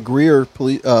position in the Greer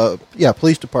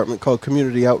police department called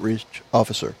community outreach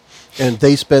officer, and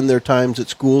they spend their times at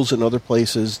schools and other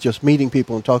places just meeting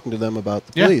people and talking to them about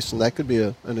the Yeah. police, and that could be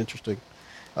an interesting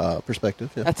perspective.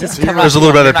 Yeah. That's his There's a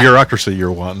little bit of bureaucracy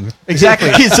you're wanting.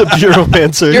 Exactly. He's a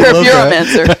bureaumancer. You're a Love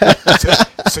that.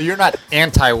 bureaumancer. So you're not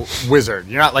anti-wizard.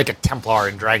 You're not like a Templar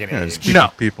in Dragon Yeah, Age. just keeping No.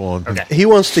 people and Okay. He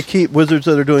wants to keep wizards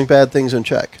that are doing bad things in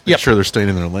check. make sure they're staying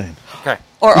in their lane. Okay.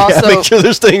 Or Yeah, also make sure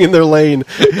they're staying in their lane.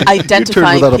 You turn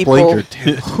identifying without a people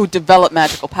blinker. who develop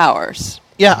magical powers.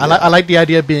 Yeah, I like the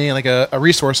idea of being like a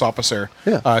resource officer,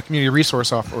 Yeah. community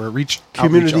resource officer, or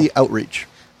Community outreach.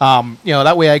 outreach.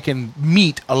 That way I can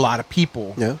meet a lot of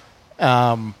people. Yeah.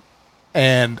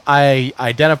 And I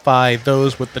identify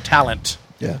those with the talent.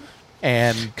 Yeah.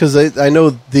 And Because I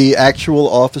know the actual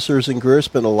officers in Greer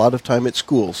spend a lot of time at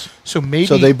schools. so maybe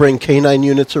So they bring canine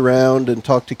units around and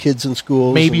talk to kids in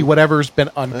schools. maybe and- whatever's been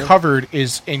uncovered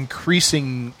is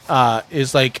increasing,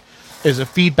 is a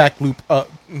feedback loop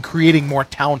in creating more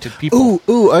talented people.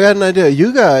 Ooh, I got an idea.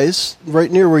 You guys,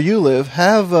 right near where you live,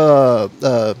 have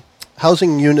a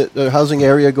housing unit, housing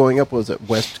area going up. Was it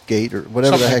Westgate or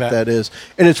whatever Something the heck like that is?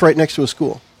 And it's right next to a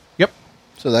school. Yep.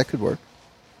 So that could work.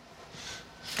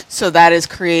 So that is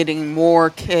creating more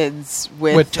kids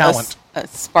with talent. A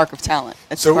spark of talent.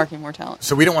 It's So- sparking more talent.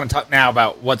 So we don't want to talk now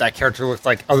about what that character looks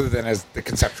like, other than as the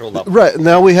conceptual level. Right.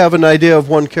 Now we have an idea of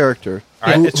one character.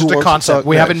 Yeah, Who- it's who just a wants to concept. talk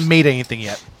We next? haven't made anything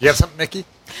yet. You have something, Mickey?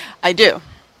 I do.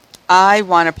 I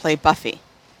want to play Buffy.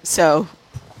 So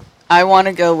I want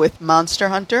to go with Monster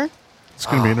Hunter. It's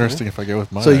going to be interesting if I go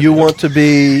with mine. So you want to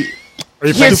be Are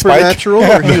you Here's- supernatural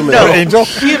or human? No, Angel?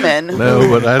 human No, who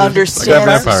but I got understands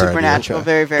vampire idea. supernatural Okay.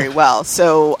 very, very well.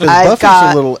 So Because I've Buffy's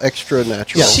got a little extra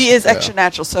natural. She is Yeah. extra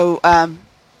natural. So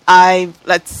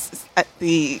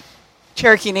the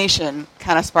Cherokee Nation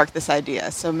kind of sparked this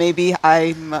idea. So maybe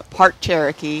I'm part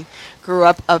Cherokee, grew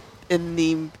up in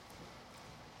the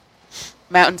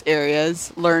mountains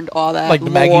areas, learned all that Like the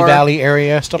lore. Maggie Valley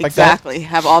area, stuff like that. Exactly,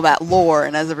 have all that lore,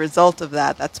 and as a result of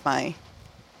that, that's my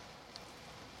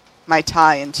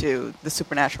tie into the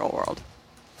supernatural world.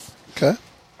 Okay. All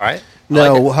right. I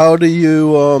Now, like it. how do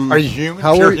you? Are you human?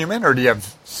 How Pure are- human, or do you have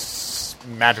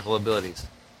magical abilities?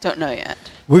 Don't know yet.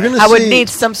 We're going to I would see- need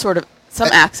some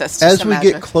access to As some we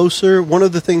magic. get closer, one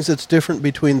of the things that's different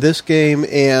between this game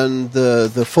and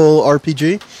the full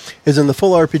RPG is in the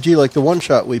full RPG, like the one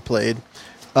shot we played,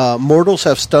 mortals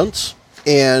have stunts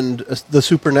and the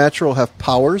supernatural have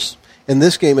powers. In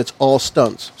this game, it's all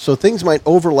stunts. So things might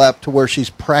overlap to where she's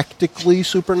practically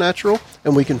supernatural,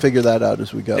 and we can figure that out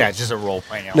as we go. Yeah, it's just a role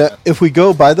playing Now, element. if we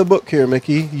go by the book here,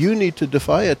 Mickey, you need to You'll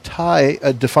defy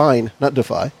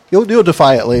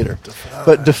it later.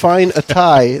 But define a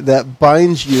tie that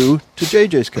binds you to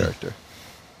JJ's character.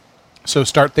 So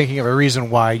start thinking of a reason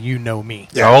why you know me.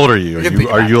 How old are you? You can think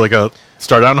Are about you like a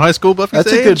start out in high school, Buffy?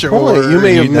 That's a good point. You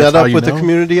may have met up with the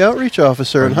community. community outreach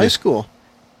officer in Or high you- school.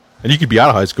 And you could be out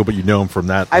of high school, but you know him from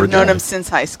that. I've known originally. him since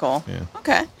high school. Yeah.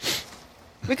 Okay.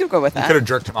 We could go with You could that. have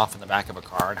jerked him off in the back of a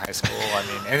car in high school. I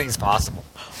mean, anything's possible.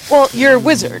 Well, you're a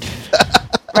wizard,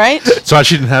 right? So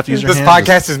she didn't have to use her This hands.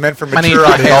 podcast is meant for My mature name's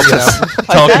not Harry, audiences. though.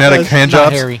 Telekinetic hand Not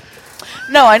jobs. Harry.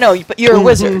 No, I know, but you're a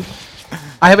wizard.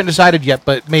 I haven't decided yet,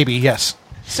 but maybe, yes.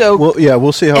 So Well, yeah,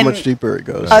 we'll see how And much deeper it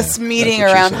goes. us meeting That's what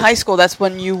she around said. high school, that's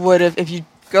when you would have, if you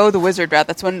go the wizard route,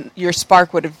 that's when your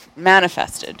spark would have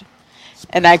manifested.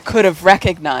 And I could have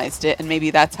recognized it, and maybe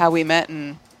that's how we met,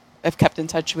 and I've kept in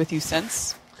touch with you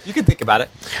since. You can think about it.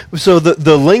 So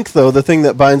the link, though, the thing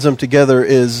that binds them together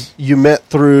is you met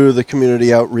through the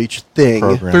community outreach thing.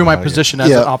 Program. Through my Yeah. position as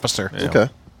Yeah. an officer. Yeah. Okay.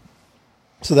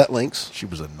 So that links. She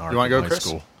was a narc You wanna in go, high Chris?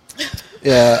 school.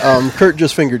 Yeah, Kurt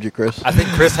just fingered you, Chris. I think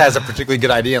Chris has a particularly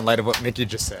good idea in light of what Mickey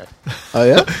just said. Oh,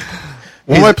 yeah?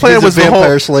 Well, my plan he's was a the whole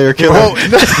vampire slayer killer.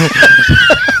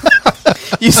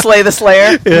 You slay the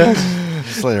Slayer.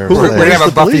 Slayer. We're going to Where's have a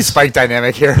the Buffy police? Spike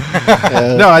dynamic here.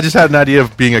 No, I just had an idea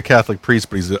of being a Catholic priest,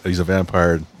 but he's a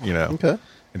vampire, you know. Okay.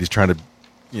 And he's trying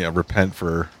to, repent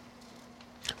for.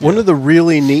 One of the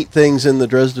really neat things in the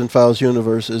Dresden Files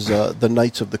universe is the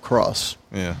Knights of the Cross,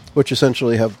 Yeah. which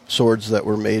essentially have swords that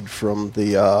were made from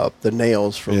the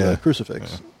nails from Yeah. the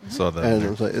crucifix. I saw that. And it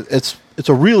was like, it's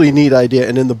a really neat idea,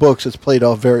 and in the books it's played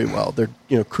off very well. They're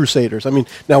crusaders. I mean,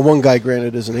 now one guy,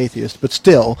 granted, is an atheist, but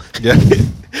still, Yeah.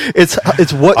 it's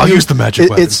what I'll you, use the magic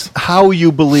It's how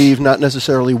you believe, not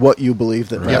necessarily what you believe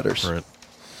that matters. Right.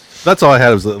 That's all I had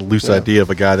was a loose idea of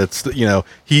a guy that's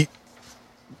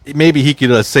maybe he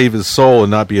could save his soul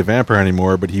and not be a vampire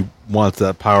anymore, but he wants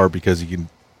that power because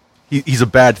he's a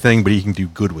bad thing, but he can do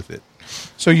good with it.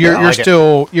 So you're I like it.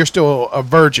 still a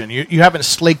virgin. You haven't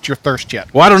slaked your thirst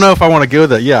yet. Well, I don't know if I want to go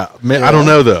that. Yeah, I don't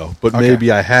know though, but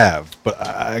maybe I have. But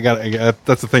I got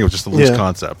that's the thing. It was just a loose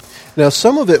concept. Now,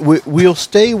 some of it we'll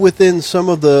stay within some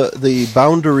of the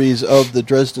boundaries of the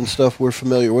Dresden stuff we're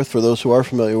familiar with. For those who are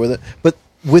familiar with it, but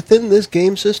within this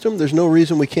game system, there's no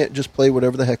reason we can't just play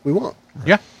whatever the heck we want.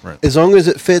 Yeah. Right. As long as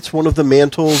it fits one of the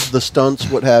mantles, the stunts,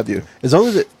 what have you. As long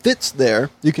as it fits there,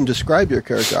 you can describe your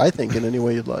character, I think, in any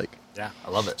way you'd like. Yeah, I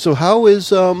love it. So how is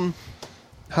Churchy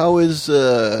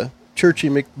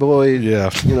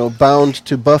McBoy, bound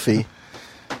to Buffy?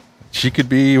 She could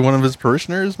be one of his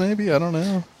parishioners, maybe. I don't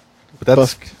know. But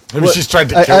that's Maybe she's trying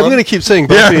to I'm kill him. going to keep saying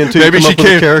Buffy until you maybe come she up with a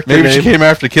came. character Maybe name. she came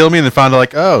after to kill me, and then found out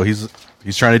like, oh, he's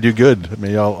trying to do good.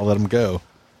 Maybe I'll let him go.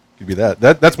 Could be that.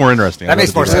 That's more interesting. That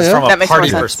makes more sense Yeah. from That a makes more party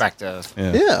sense. perspective.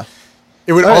 Yeah.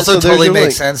 It would All right, also so there's totally your make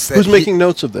link. sense that Who's making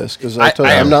notes of this? Because I I'm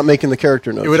am. not making the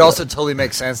character notes. It would yet. also totally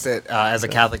make sense that as a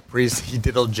Catholic priest, he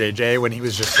diddled JJ when he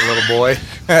was just a little boy.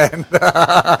 And,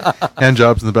 hand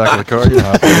jobs in the back of the car.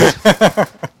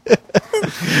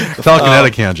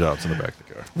 Telekinetic hand jobs in the back of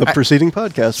the car. The preceding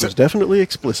podcast was definitely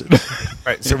explicit.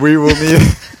 right, so we will need.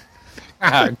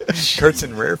 Kurt's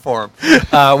in rare form.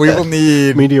 We will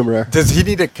need. Medium rare. Does he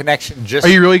need a connection just. Are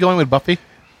you really going with Buffy?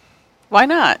 Why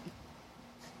not?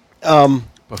 Buffy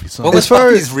What Summers. was As far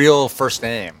Buffy's real first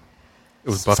name? It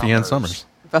was Buffy Ann Summers.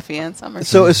 Buffy and Summers.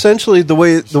 So essentially, the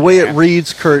way it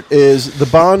reads, Kurt, is the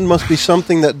bond must be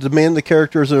something that demand the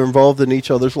characters are involved in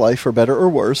each other's life, for better or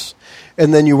worse,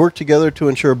 and then you work together to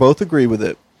ensure both agree with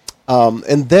it,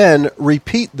 and then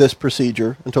repeat this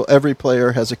procedure until every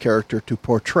player has a character to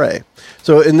portray.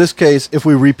 So in this case, if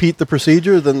we repeat the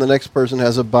procedure, then the next person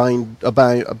has is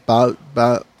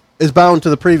bound to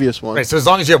the previous one. Right, so as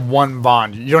long as you have one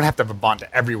bond, you don't have to have a bond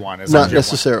to everyone. As long Not as you have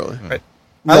one. necessarily. Right.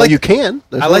 Well, you can.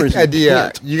 There's I no like reason the idea. you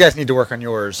can't. You guys need to work on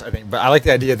yours, I think. But I like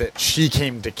the idea that she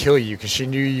came to kill you because she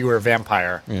knew you were a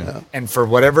vampire, and for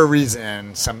whatever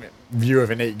reason, some view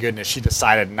of innate goodness, she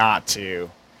decided not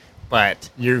to. But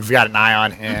you've got an eye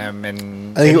on him,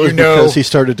 and I think it was you know. because he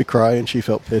started to cry and she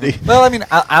felt pity. Well, I mean,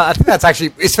 I think that's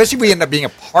actually, especially if we end up being a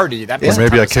party. That makes Or a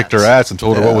maybe ton I of kicked her sense. ass and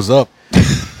told her what was up.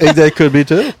 That could be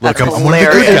too. That's I'm one of the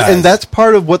hilarious. good guys. And that's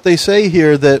part of what they say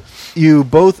here, that you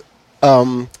both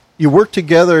you work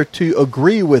together to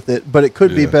agree with it, but it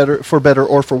could be better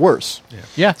or for worse.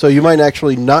 Yeah. So you might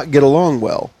actually not get along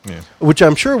well, Yeah. which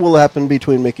I'm sure will happen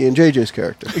between Mickey and JJ's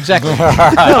character. Exactly. No,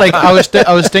 like I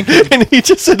was thinking, And he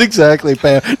just said exactly,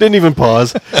 Pam. Didn't even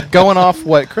pause. going off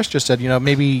what Chris just said.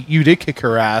 Maybe you did kick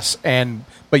her ass,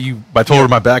 but you. I told her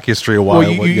my back history a while.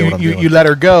 Well, you let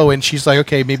her go, and she's like,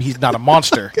 okay, maybe he's not a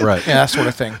monster, Right. Yeah, that sort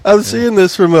of thing. I was seeing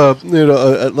this from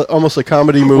almost a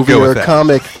comedy movie go or with a that.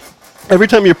 comic. Every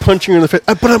time you're punching her in the face,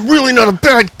 but I'm really not a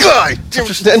bad guy.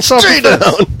 And stay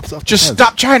down. Just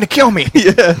stop trying to kill me.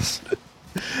 Yes.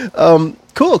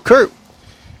 Cool, Kurt. All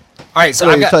right, so So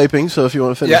I've I'm got. typing, so if you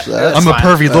want to finish Yeah, that. that's I'm a fine.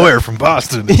 pervy lawyer from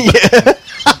Boston.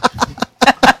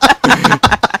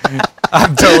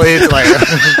 I'm totally into like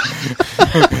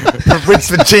Rinse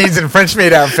the chains and French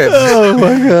maid outfits. Oh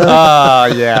my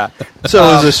god! Yeah.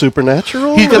 So is it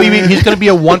supernatural? He's gonna be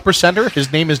a 1%er.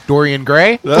 His name is Dorian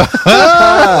Gray. Nice.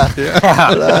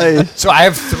 So I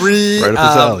have three. Right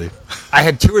up his alley. I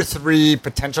had 2 or 3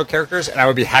 potential characters, and I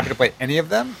would be happy to play any of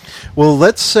them. Well,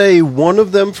 let's say one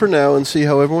of them for now, and see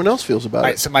how everyone else feels about All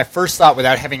right. it. So my first thought,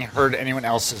 without having heard anyone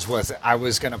else's, was that I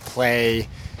was going to play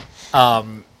a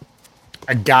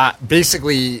guy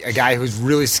who's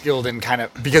really skilled in kind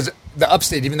of, because the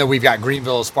upstate, even though we've got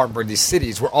Greenville, Spartanburg, these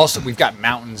cities, we've got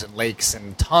mountains and lakes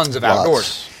and tons of Lots.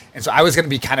 outdoors. And so I was going to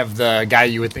be kind of the guy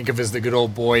you would think of as the good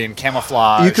old boy in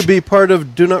camouflage. You could be part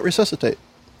of Do Not Resuscitate.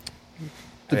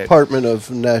 Department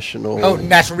of National. Oh,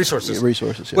 National Resources.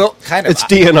 Resources. Yeah. Well, kind of. It's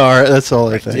DNR. That's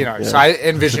all I think. DNR. Yeah. So I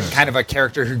envisioned kind of a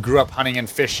character who grew up hunting and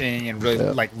fishing and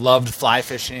really loved fly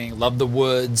fishing, loved the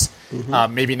woods.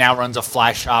 Maybe now runs a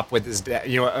fly shop with his dad.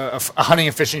 A hunting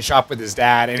and fishing shop with his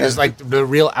dad, and is like the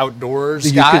real outdoors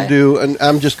you guy. can do, and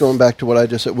I'm just going back to what I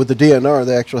just said. With the DNR,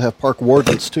 they actually have park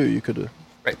wardens too. You could.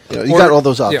 Right. You got all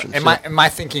those options. And my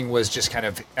thinking was just kind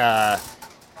of,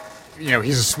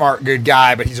 he's a smart, good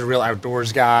guy, but he's a real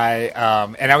outdoors guy.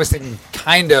 And I was thinking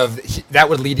that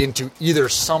would lead into either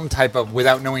some type of,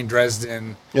 without knowing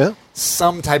Dresden,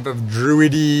 some type of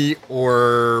druidy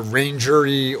or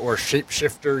rangery or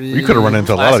shapeshiftery. You could have run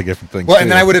into a lot of different things. Well, too.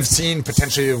 and then I would have seen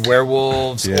potentially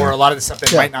werewolves or a lot of the stuff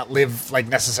that might not live like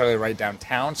necessarily right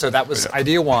downtown. So that was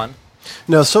idea one.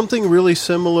 Now, something really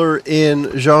similar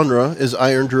in genre is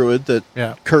Iron Druid that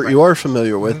Kurt, you are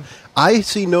familiar with. I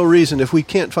see no reason if we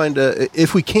can find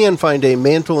a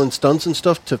mantle and stunts and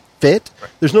stuff to fit.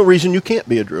 There's no reason you can't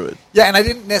be a druid. Yeah, and I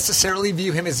didn't necessarily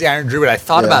view him as the Iron Druid. I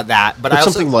thought about that, but I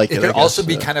also something like it could also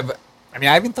be kind of. I mean,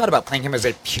 I even thought about playing him as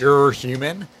a pure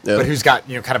human, but who's got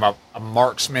kind of a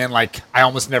marksman. Like I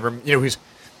almost never who's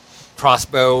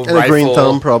crossbow, and rifle, a green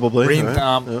thumb, probably. Green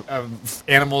thumb,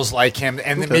 animals like him,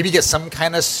 and then maybe get some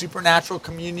kind of supernatural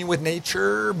communion with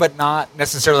nature, but not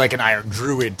necessarily like an Iron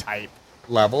Druid type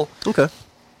level. Okay.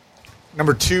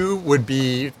 Number 2 would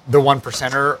be the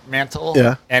 1%er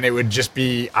mantle, and it would just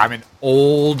be I'm an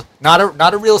old, not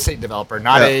a real estate developer,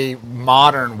 not a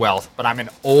modern wealth, but I'm an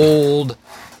old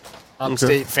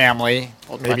upstate family,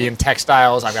 maybe in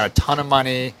textiles. I've got a ton of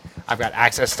money. I've got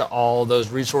access to all those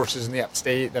resources in the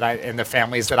upstate and the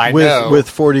families that I know. With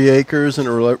 40 acres and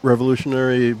a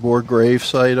Revolutionary War grave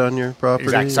site on your property.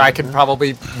 Exactly. So I could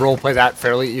probably role play that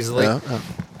fairly easily.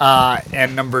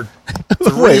 And number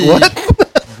 3. Wait, what?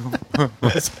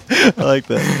 I like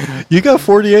that. You got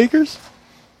 40 acres?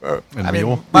 I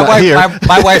mean, my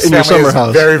wife's family is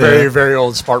a very, very, very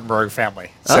old Spartanburg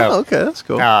family. So, okay, that's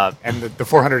cool. And the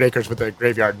 400 acres with the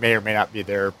graveyard may or may not be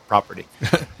their property.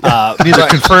 Neither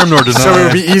confirm nor deny. So it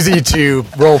would be easy to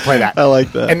role play that. I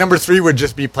like that. And number 3 would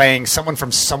just be playing someone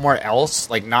from somewhere else,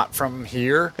 like not from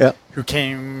here, who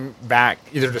came back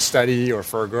either to study or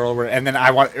for a girl. And then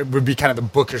it would be kind of the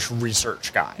bookish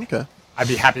research guy. Okay. I'd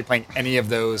be happy playing any of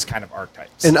those kind of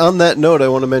archetypes. And on that note, I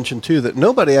want to mention, too, that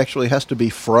nobody actually has to be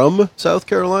from South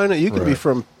Carolina. You can be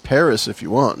from Paris if you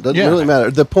want. Doesn't really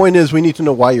matter. The point is we need to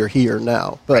know why you're here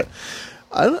now. But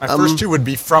my first 2 would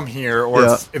be from here, or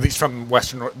at least from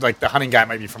Western, like the hunting guy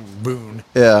might be from Boone,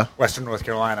 Western North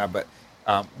Carolina. But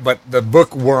the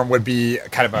bookworm would be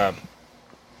kind of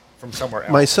from somewhere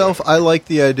else. Myself, I like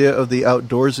the idea of the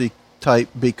outdoorsy type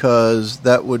because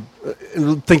that would,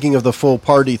 thinking of the full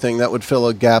party thing, that would fill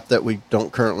a gap that we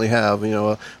don't currently have.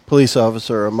 A police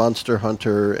officer, a monster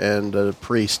hunter, and a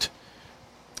priest.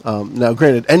 Now,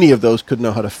 granted, any of those could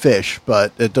know how to fish,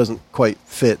 but it doesn't quite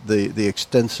fit the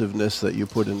extensiveness that you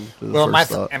put into the first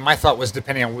thought. And my thought was,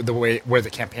 depending on the way where the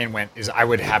campaign went, is I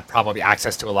would have probably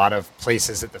access to a lot of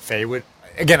places that the Fae would.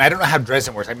 Again, I don't know how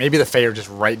Dresden works. Like maybe the Fae are just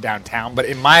right downtown, but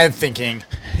in my thinking,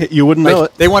 you wouldn't know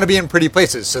it. They want to be in pretty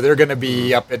places, so they're going to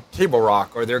be up at Table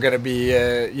Rock, or they're going to be,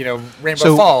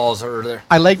 Rainbow Falls, or.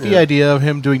 I like the idea of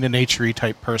him doing the naturey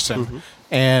type person,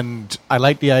 and I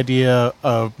like the idea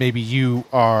of maybe you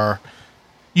were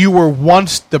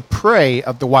once the prey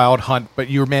of the wild hunt, but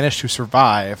you managed to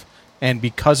survive, and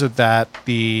because of that,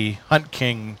 the Hunt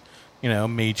King,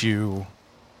 made you.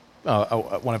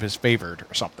 One of his favored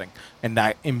or something, and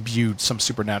that imbued some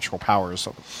supernatural powers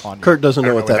upon you. Kurt doesn't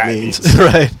know what that means.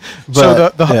 Right? But,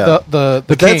 so the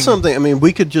but king, that's something. I mean,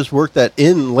 we could just work that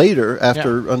in later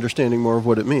after understanding more of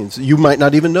what it means. You might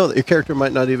not even know that your character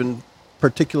might not even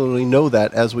particularly know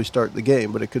that as we start the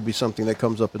game, but it could be something that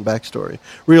comes up in backstory.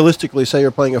 Realistically, say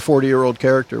you're playing a 40-year-old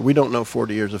character, we don't know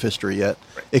 40 years of history yet.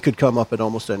 Right. It could come up at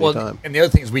almost any time. And the other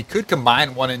thing is we could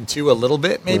combine 1 and 2 a little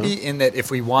bit, maybe, in that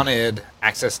if we wanted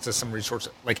access to some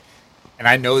resources, and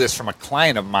I know this from a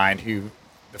client of mine who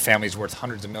the family's worth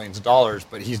hundreds of millions of dollars,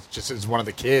 but he's just is one of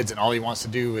the kids, and all he wants to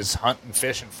do is hunt and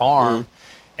fish and farm,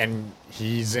 and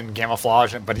he's in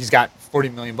camouflage, but he's got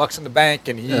 $40 million in the bank,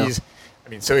 and he's. I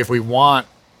mean, so if we want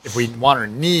or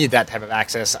need that type of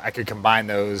access, I could combine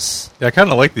those. Yeah, I kind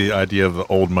of like the idea of the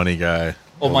old money guy.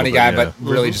 But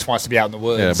really just wants to be out in the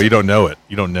woods. Yeah, but you don't know it.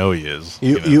 You don't know he is.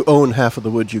 You own half of the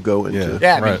woods you go into.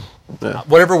 Yeah, I mean,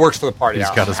 whatever works for the party. He's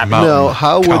got his mountain Now,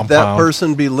 how would that compound.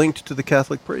 person be linked to the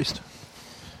Catholic priest?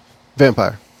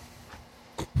 Vampire.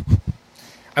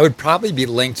 I would probably be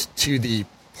linked to the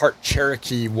part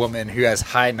Cherokee woman who has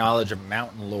high knowledge of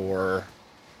mountain lore.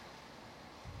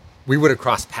 We would have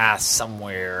crossed paths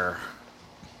somewhere.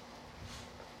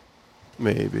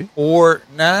 Maybe. Or,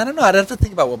 I don't know. I'd have to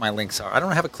think about what my links are. I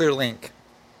don't have a clear link.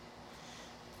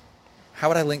 How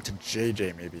would I link to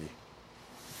JJ, maybe?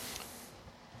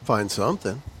 Find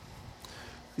something.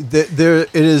 There,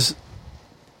 it is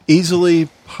easily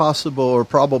possible or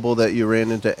probable that you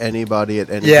ran into anybody at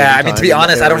any Yeah, given I mean, to time be in the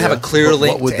honest, I don't have a area. clear What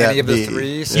link would to any that of the be?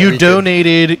 three. So You we could-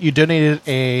 donated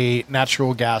a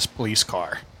natural gas police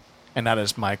car, and that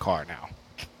is my car now.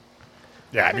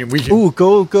 Yeah, I mean, we can. Ooh,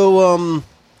 go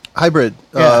hybrid.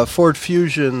 Yeah. Ford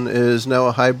Fusion is now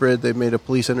a hybrid. They've made a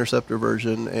police interceptor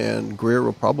version, and Greer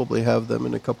will probably have them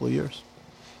in a couple of years.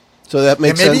 So that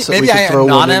makes sense that we could throw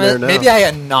one in there now. Maybe I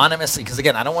anonymously, because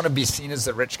again, I don't want to be seen as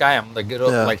the rich guy. I'm the good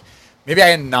old, Yeah. like, maybe I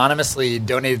anonymously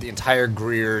donated the entire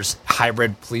Greer's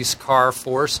hybrid police car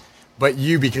force, but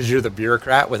you, because you're the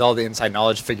bureaucrat with all the inside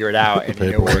knowledge, figure it out and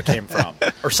you know where it came from.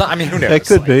 Or something. I mean, who knows? That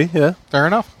could Like, be, yeah. Fair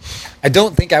enough. I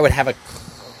don't think I would have a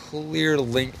clear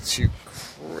link to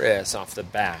Chris off the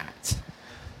bat.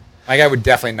 My guy would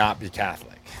definitely not be Catholic.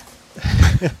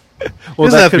 Well,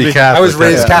 Doesn't have could to be Catholic. I was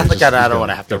raised Yeah. Catholic, and I don't Just- want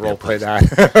to have to role play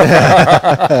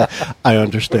that. I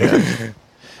understand.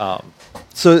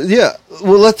 So yeah,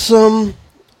 well let's all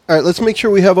right. Let's make sure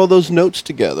we have all those notes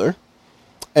together,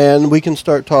 and we can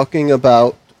start talking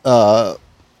about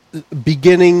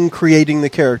beginning creating the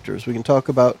characters. We can talk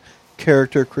about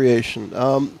character creation.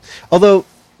 Although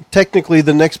technically,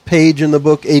 the next page in the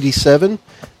book, 87,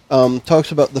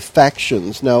 talks about the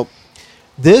factions. Now,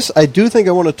 this I do think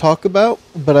I want to talk about,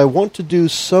 but I want to do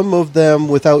some of them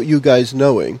without you guys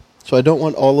knowing. So I don't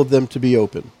want all of them to be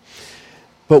open.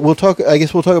 But we'll talk. I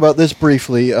guess we'll talk about this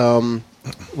briefly.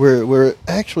 We're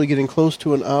actually getting close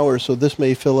to an hour, so this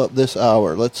may fill up this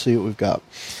hour. Let's see what we've got.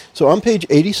 So on page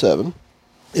 87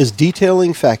 is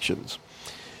detailing factions.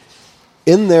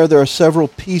 In there are several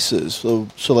pieces. So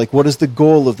like, what is the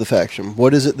goal of the faction?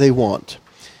 What is it they want?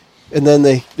 And then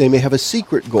they may have a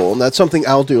secret goal, and that's something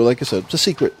I'll do. Like I said, it's a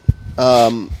secret.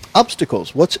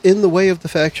 Obstacles. What's in the way of the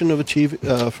faction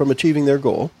from achieving their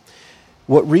goal?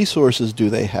 What resources do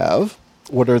they have?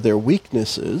 What are their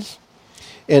weaknesses?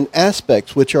 And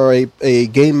aspects, which are a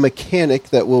game mechanic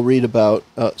that we'll read about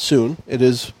soon. It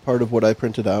is part of what I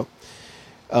printed out.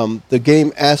 The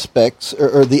game aspects,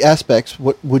 or the aspects,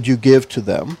 what would you give to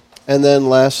them? And then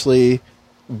lastly,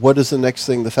 what is the next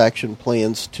thing the faction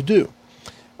plans to do?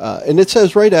 And it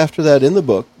says right after that in the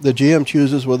book, the GM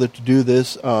chooses whether to do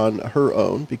this on her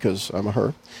own, because I'm a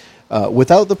her,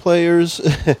 without the players,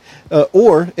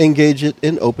 or engage it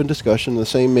in open discussion in the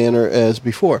same manner as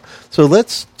before. So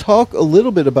let's talk a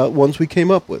little bit about ones we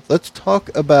came up with. Let's talk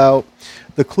about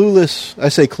the clueless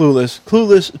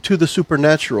to the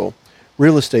supernatural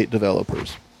real estate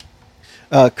developers.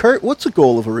 Kurt, what's the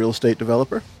goal of a real estate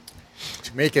developer?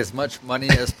 To make as much money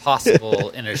as possible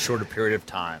in a shorter period of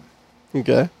time.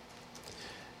 Okay.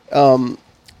 I'm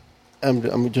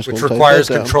just Which gonna type requires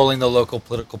that down. controlling the local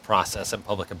political process and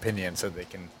public opinion so they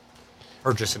can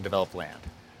purchase and develop land.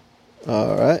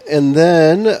 All right. And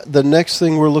then the next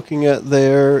thing we're looking at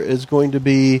there is going to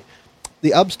be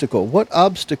the obstacle. What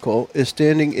obstacle is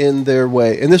standing in their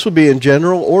way? And this would be in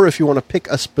general, or if you want to pick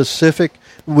a specific,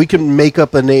 we can make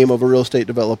up a name of a real estate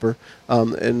developer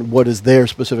and what is their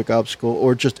specific obstacle,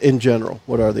 or just in general,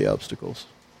 what are the obstacles?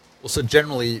 Well, so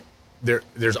generally,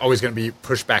 there's always going to be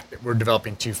pushback that we're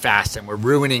developing too fast and we're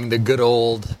ruining the good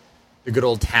old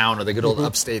town or the good old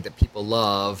upstate that people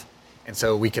love. And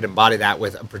so we could embody that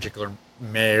with a particular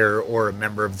mayor or a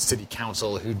member of the city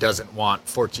council who doesn't want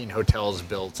 14 hotels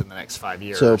built in the next 5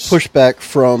 years. So pushback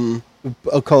from,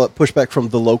 I'll call it pushback from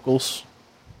the locals.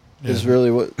 Is really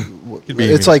what Could be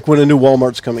it's even- like when a new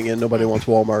Walmart's coming in. Nobody wants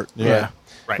Walmart. Yeah.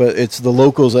 Right. But it's the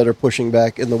locals that are pushing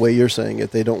back in the way you're saying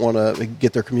it. They don't want to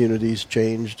get their communities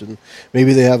changed, and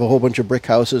maybe they have a whole bunch of brick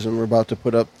houses, and we're about to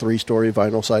put up 3-story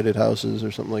vinyl-sided houses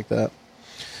or something like that.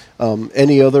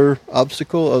 Any other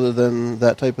obstacle other than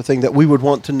that type of thing that we would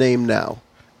want to name now?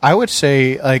 I would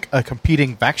say like a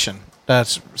competing faction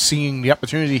that's seeing the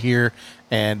opportunity here,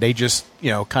 and they just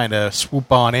kind of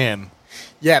swoop on in.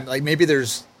 Yeah, like maybe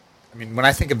there's, I mean, when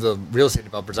I think of the real estate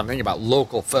developers, I'm thinking about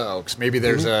local folks. Maybe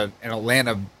there's an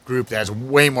Atlanta group that has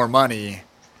way more money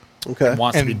Okay. and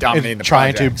wants to be dominating the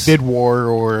trying projects. to bid war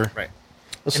or Right.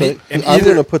 So and I'm either-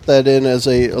 going to put that in as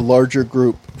a larger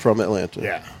group from Atlanta.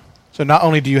 Yeah. So not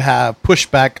only do you have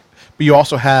pushback, but you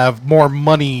also have more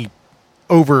money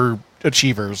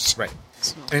overachievers. Right.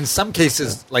 And in some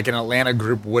cases, like an Atlanta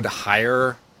group would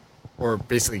hire or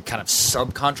basically kind of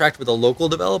subcontract with a local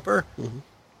developer.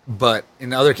 But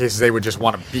in other cases, they would just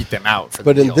want to beat them out. For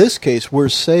But the in deal. this case, we're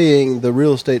saying the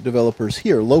real estate developers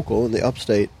here, local in the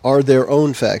upstate, are their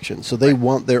own faction. So they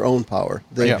want their own power.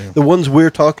 The ones we're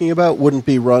talking about wouldn't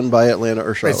be run by Atlanta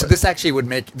or Charlotte. Right, so this actually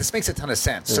makes a ton of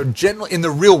sense. So generally, in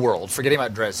the real world, forgetting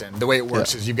about Dresden, the way it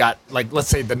works is you've got, like, let's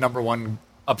say the number one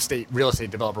upstate real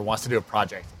estate developer wants to do a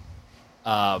project,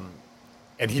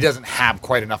 and he doesn't have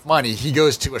quite enough money. He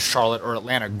goes to a Charlotte or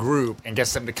Atlanta group and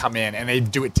gets them to come in, and they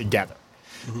do it together.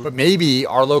 But maybe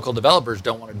our local developers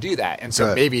don't want to do that, and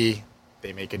so maybe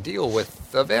they make a deal with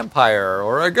a vampire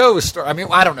or a ghost, or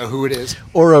I don't know who it is,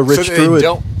 Or a rich druid.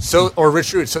 Or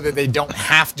rich druid, so that they don't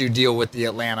have to deal with the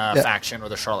Atlanta faction or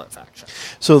the Charlotte faction.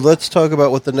 So let's talk about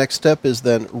what the next step is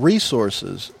then.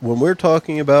 Resources. When we're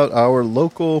talking about our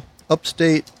local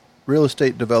upstate real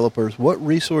estate developers, what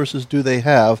resources do they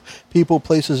have, people,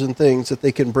 places, and things that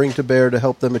they can bring to bear to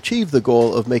help them achieve the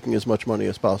goal of making as much money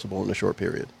as possible in a short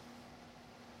period?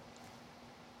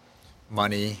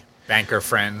 Money, banker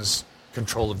friends,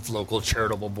 control of local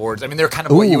charitable boards. I mean, they're kind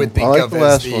of what you would think of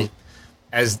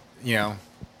as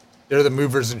they're the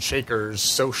movers and shakers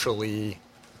socially.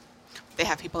 They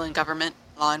have people in government,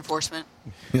 law enforcement.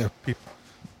 Yeah, people.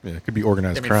 Yeah, it could be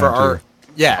organized crime for our too.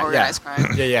 Organized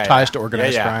crime. Ties to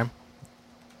organized crime.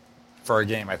 For our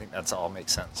game, I think that's all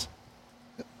makes sense.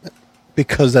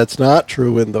 Because that's not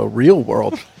true in the real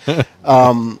world.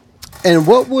 And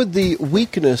what would the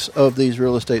weakness of these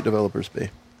real estate developers be?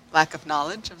 Lack of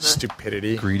knowledge of the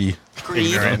Stupidity, Greedy.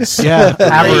 greed. ignorance, Yeah,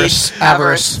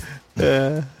 avarice.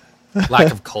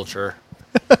 lack of culture.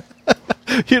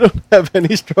 You don't have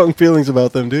any strong feelings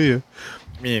about them, do you?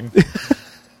 I mean,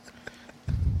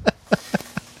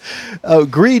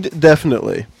 Greed,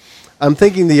 definitely. I'm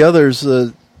thinking the others,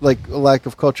 like a lack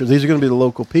of culture. These are going to be the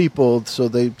local people, so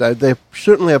they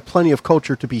certainly have plenty of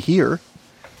culture to be here.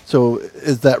 So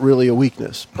is that really a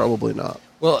weakness? Probably not.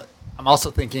 well, I'm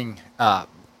also thinking kind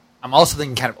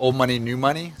of old money, new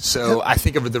money. So I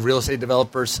think of the real estate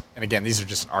developers, and again, these are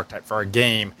just an archetype for our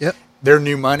game. Yep. They're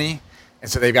new money, and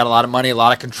so they've got a lot of money, a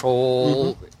lot of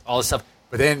control, all this stuff.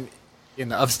 But then in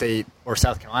the upstate or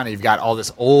South Carolina, you've got all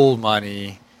this old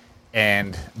money,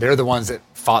 and they're the ones that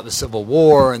fought the Civil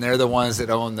War, and they're the ones that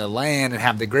own the land and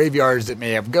have the graveyards that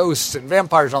may have ghosts and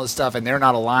vampires and all this stuff, and they're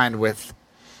not aligned with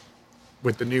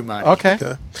the new money. Okay.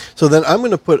 So then I'm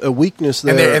going to put a weakness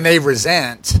there. And they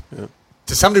resent,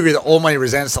 to some degree, the old money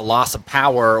resents the loss of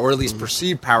power, or at least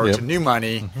perceived power to new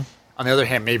money. On the other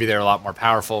hand, maybe they're a lot more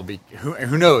powerful.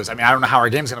 Who knows? I mean, I don't know how our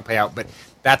game's going to play out, but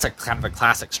that's a kind of a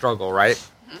classic struggle, right?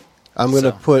 I'm going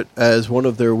to put as one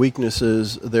of their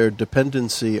weaknesses their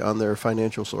dependency on their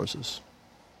financial sources.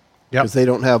 Yep. Because they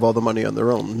don't have all the money on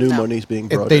their own. New money's being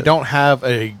brought in. They don't have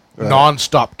a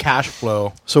non-stop cash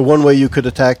flow. So one way you could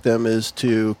attack them is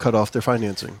to cut off their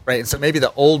financing. Right, and so maybe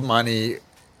the old money,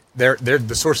 they're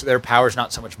the source of their power is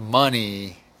not so much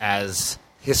money as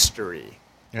history,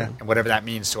 and whatever that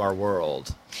means to our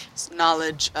world. It's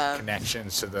knowledge of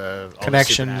Connections to the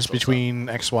Connections between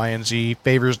X, Y, and Z,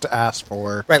 favors to ask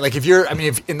for. Right, like if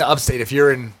in the upstate, if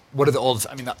you're in the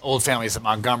old families, the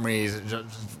Montgomerys,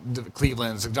 the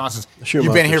Clevelands, the Johnsons,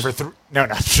 you've been here for not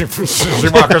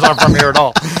Schumachers aren't from here at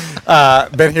all.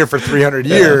 Been here for 300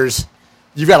 years.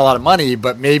 You've got a lot of money,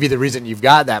 but maybe the reason you've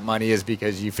got that money is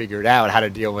because you figured out how to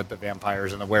deal with the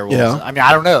vampires and the werewolves. Yeah. I mean,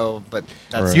 I don't know, but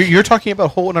that's You're talking about a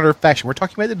whole other faction. We're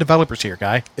talking about the developers here,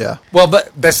 guy. Yeah. well,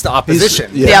 but that's the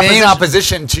opposition. Yeah. The main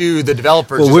opposition to the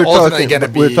developers Well, is ultimately going to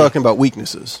be. we're talking about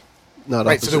weaknesses, not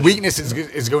Right, so opposition. the weakness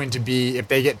is going to be if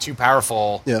they get too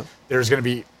powerful. Yeah. There's going to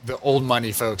be the old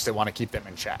money folks that want to keep them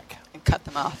in check. and cut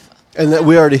them off. And that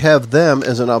we already have them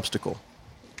as an obstacle.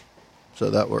 So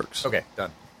that works. Okay,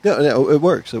 done. Yeah, it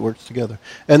works. It works together.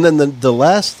 And then the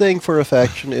last thing for a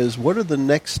faction is, what are the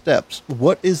next steps?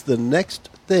 What is the next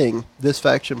thing this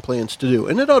faction plans to do?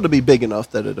 And it ought to be big enough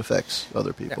that it affects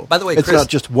other people. Yeah, by the way, it's Chris, not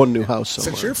just one new house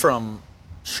somewhere. Since you're from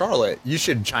Charlotte, you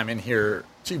should chime in here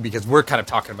too, because we're kind of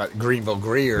talking about Greenville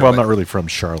Greer. Well, I'm not really from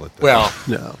Charlotte, though. Well,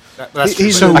 No. that's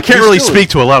He's true. so- I can't he's really still- speak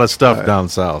to a lot of stuff down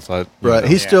south. Right. know,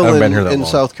 He's I still haven't been here that in long.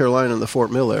 South Carolina in the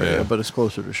Fort Mill area, Yeah. but it's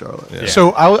closer to Charlotte. Yeah.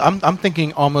 So I'm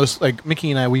thinking almost like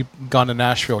Mickey and I. We've gone to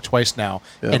Nashville twice now,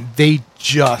 Yeah. and they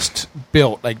just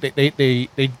built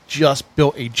they just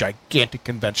built a gigantic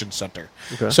convention center.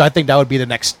 Okay. So I think that would be the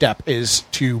next step, is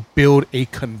to build a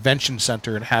convention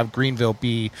center and have Greenville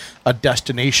be a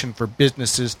destination for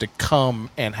businesses to come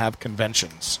and have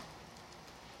conventions.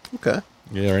 Okay.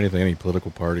 Yeah, or any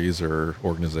political parties or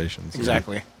organizations.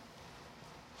 Exactly.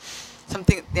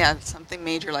 something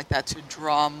major like that to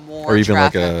draw more Or even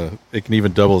traffic. it can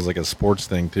even double as like a sports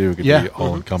thing too. It could Yeah. be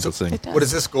all encompassing. It does. What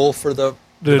is this goal for the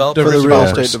The developers? For the real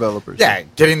developers. estate developers. Yeah,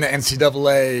 getting the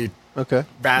NCAA. Okay.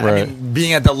 I Right. mean,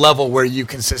 being at the level where you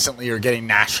consistently are getting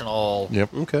national Yep.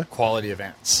 Okay. quality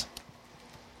events.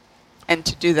 And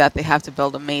to do that, they have to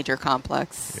build a major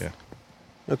complex. Yeah.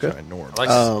 Okay. Ginormous.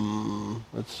 Like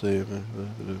Let's see.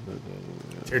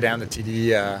 tear down the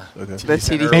TD. Okay. The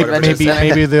center or TD whatever it convention is.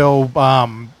 center. Maybe they'll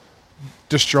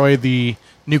destroy the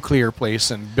nuclear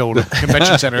place and build a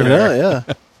convention center there. Yeah.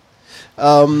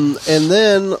 And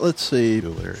then let's see.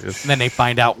 Hilarious. And then they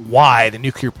find out why the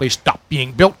nuclear place stopped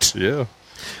being built. Yeah.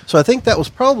 So I think that was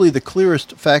probably the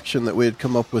clearest faction that we had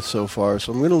come up with so far.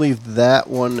 So I'm going to leave that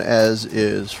one as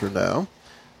is for now.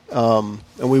 And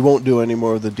we won't do any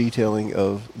more of the detailing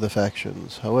of the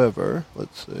factions. However,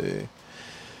 let's see.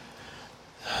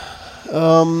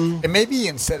 And maybe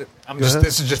instead of Go ahead.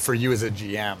 this is just for you as a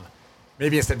GM.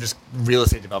 Maybe instead of just real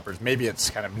estate developers, maybe it's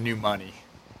kind of new money.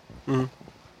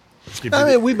 Just give you I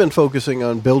the- mean, we've been focusing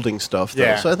on building stuff, though,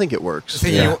 Yeah. so I think it works. So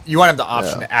you want to have the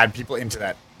option Yeah. to add people into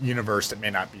that universe that may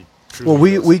not be true.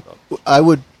 Well, I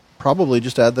would probably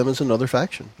just add them as another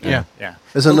faction. Yeah. yeah.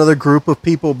 As another group of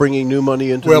people bringing new money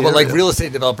into Well, the but like area. real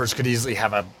estate developers could easily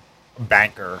have a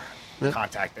banker Yeah.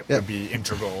 contact that Yeah. would be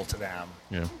integral to them.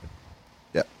 Yeah.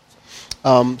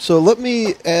 Yeah. So let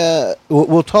me.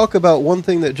 We'll talk about one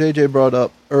thing that JJ brought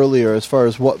up earlier, as far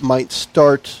as what might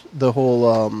start the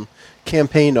whole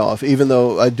campaign off. Even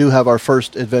though I do have our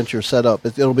first adventure set up,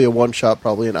 it'll be a one shot,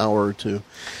 probably an hour or two.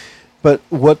 But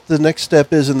what the next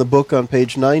step is in the book on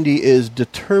page 90 is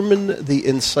determine the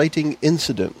inciting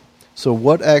incident. So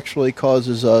what actually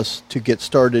causes us to get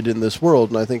started in this world?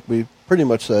 And I think we pretty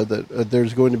much said that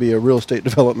there's going to be a real estate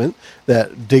development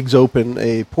that digs open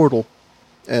a portal,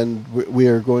 and we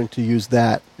are going to use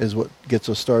that as what gets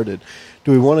us started.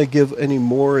 Do we want to give any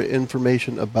more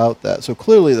information about that? So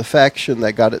clearly the faction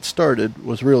that got it started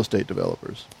was real estate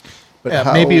developers. But Yeah,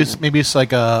 how- maybe it's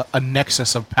like a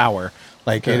nexus of power.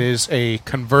 Like Okay. it is a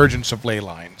convergence of ley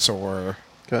lines, or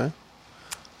Okay.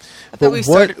 I thought But we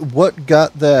started. what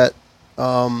got that?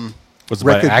 Was it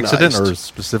by accident Recognized. or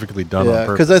specifically done on Yeah,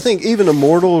 purpose? because I think even a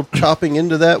mortal chopping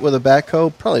into that with a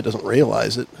backhoe probably doesn't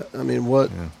realize it. I mean,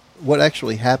 what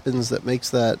actually happens that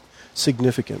makes that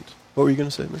significant? What were you going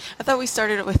to say, Mitch? I thought we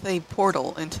started it with a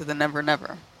portal into the Never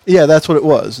Never. Yeah, that's what it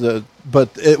was. But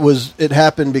it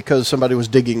happened because somebody was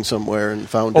digging somewhere and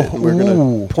found it, and we're going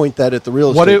ooh. to point that at the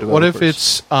real what estate if what if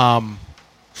developers. it's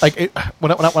like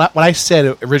when I said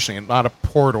it originally, not a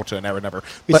portal to Never Never,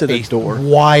 You but said a door.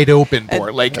 wide open door,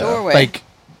 A like doorway. like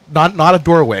not a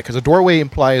doorway, because a doorway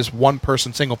implies one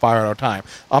person single file at a time.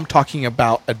 I'm talking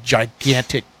about a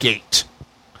gigantic gate.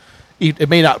 It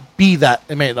may not be that,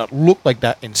 it may not look like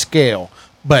that in scale,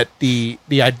 but the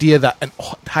idea that an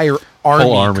entire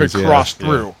army armies, could yeah, cross yeah.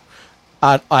 through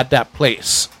at that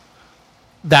place.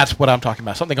 That's what I'm talking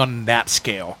about. Something on that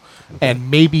scale. And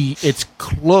maybe it's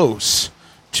close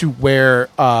to where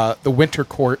the Winter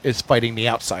Court is fighting the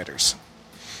Outsiders.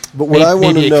 But what I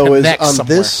want maybe to it know is connects on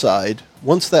somewhere. this side,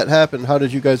 once that happened, how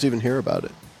did you guys even hear about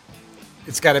it?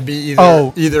 It's got to be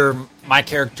Oh. either my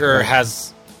character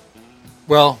has.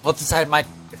 Well, let's decide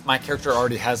if my character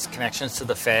already has connections to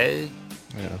the Fae.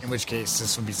 In which case,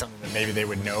 this would be something that maybe they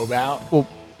would know about. Well,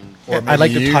 Or I'd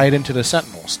like maybe to you- tie it into the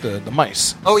Sentinels, the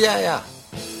mice. Oh yeah.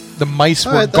 The mice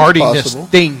All were right, that's guarding possible. this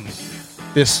thing,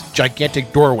 this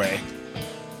gigantic doorway.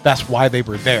 That's why they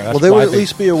were there. That's Well, they why would at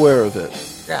least be aware of it.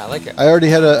 Yeah, I like it. I already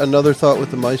had another thought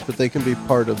with the mice, but they can be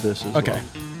part of this as Okay. well.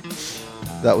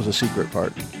 That was a secret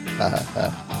part. All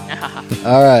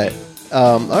right.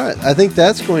 All right. I think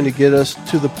that's going to get us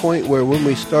to the point where when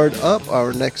we start up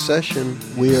our next session,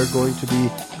 we are going to be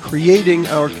creating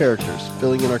our characters,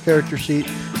 filling in our character sheet,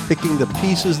 picking the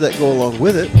pieces that go along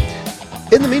with it.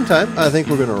 In the meantime, I think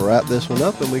we're going to wrap this one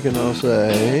up, and we can all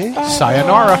say...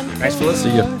 Sayonara. Thanks for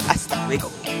listening. Hasta luego.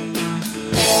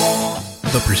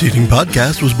 The preceding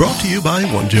podcast was brought to you by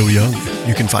One Joe Young.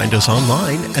 You can find us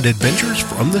online at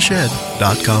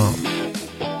adventuresfromtheshed.com.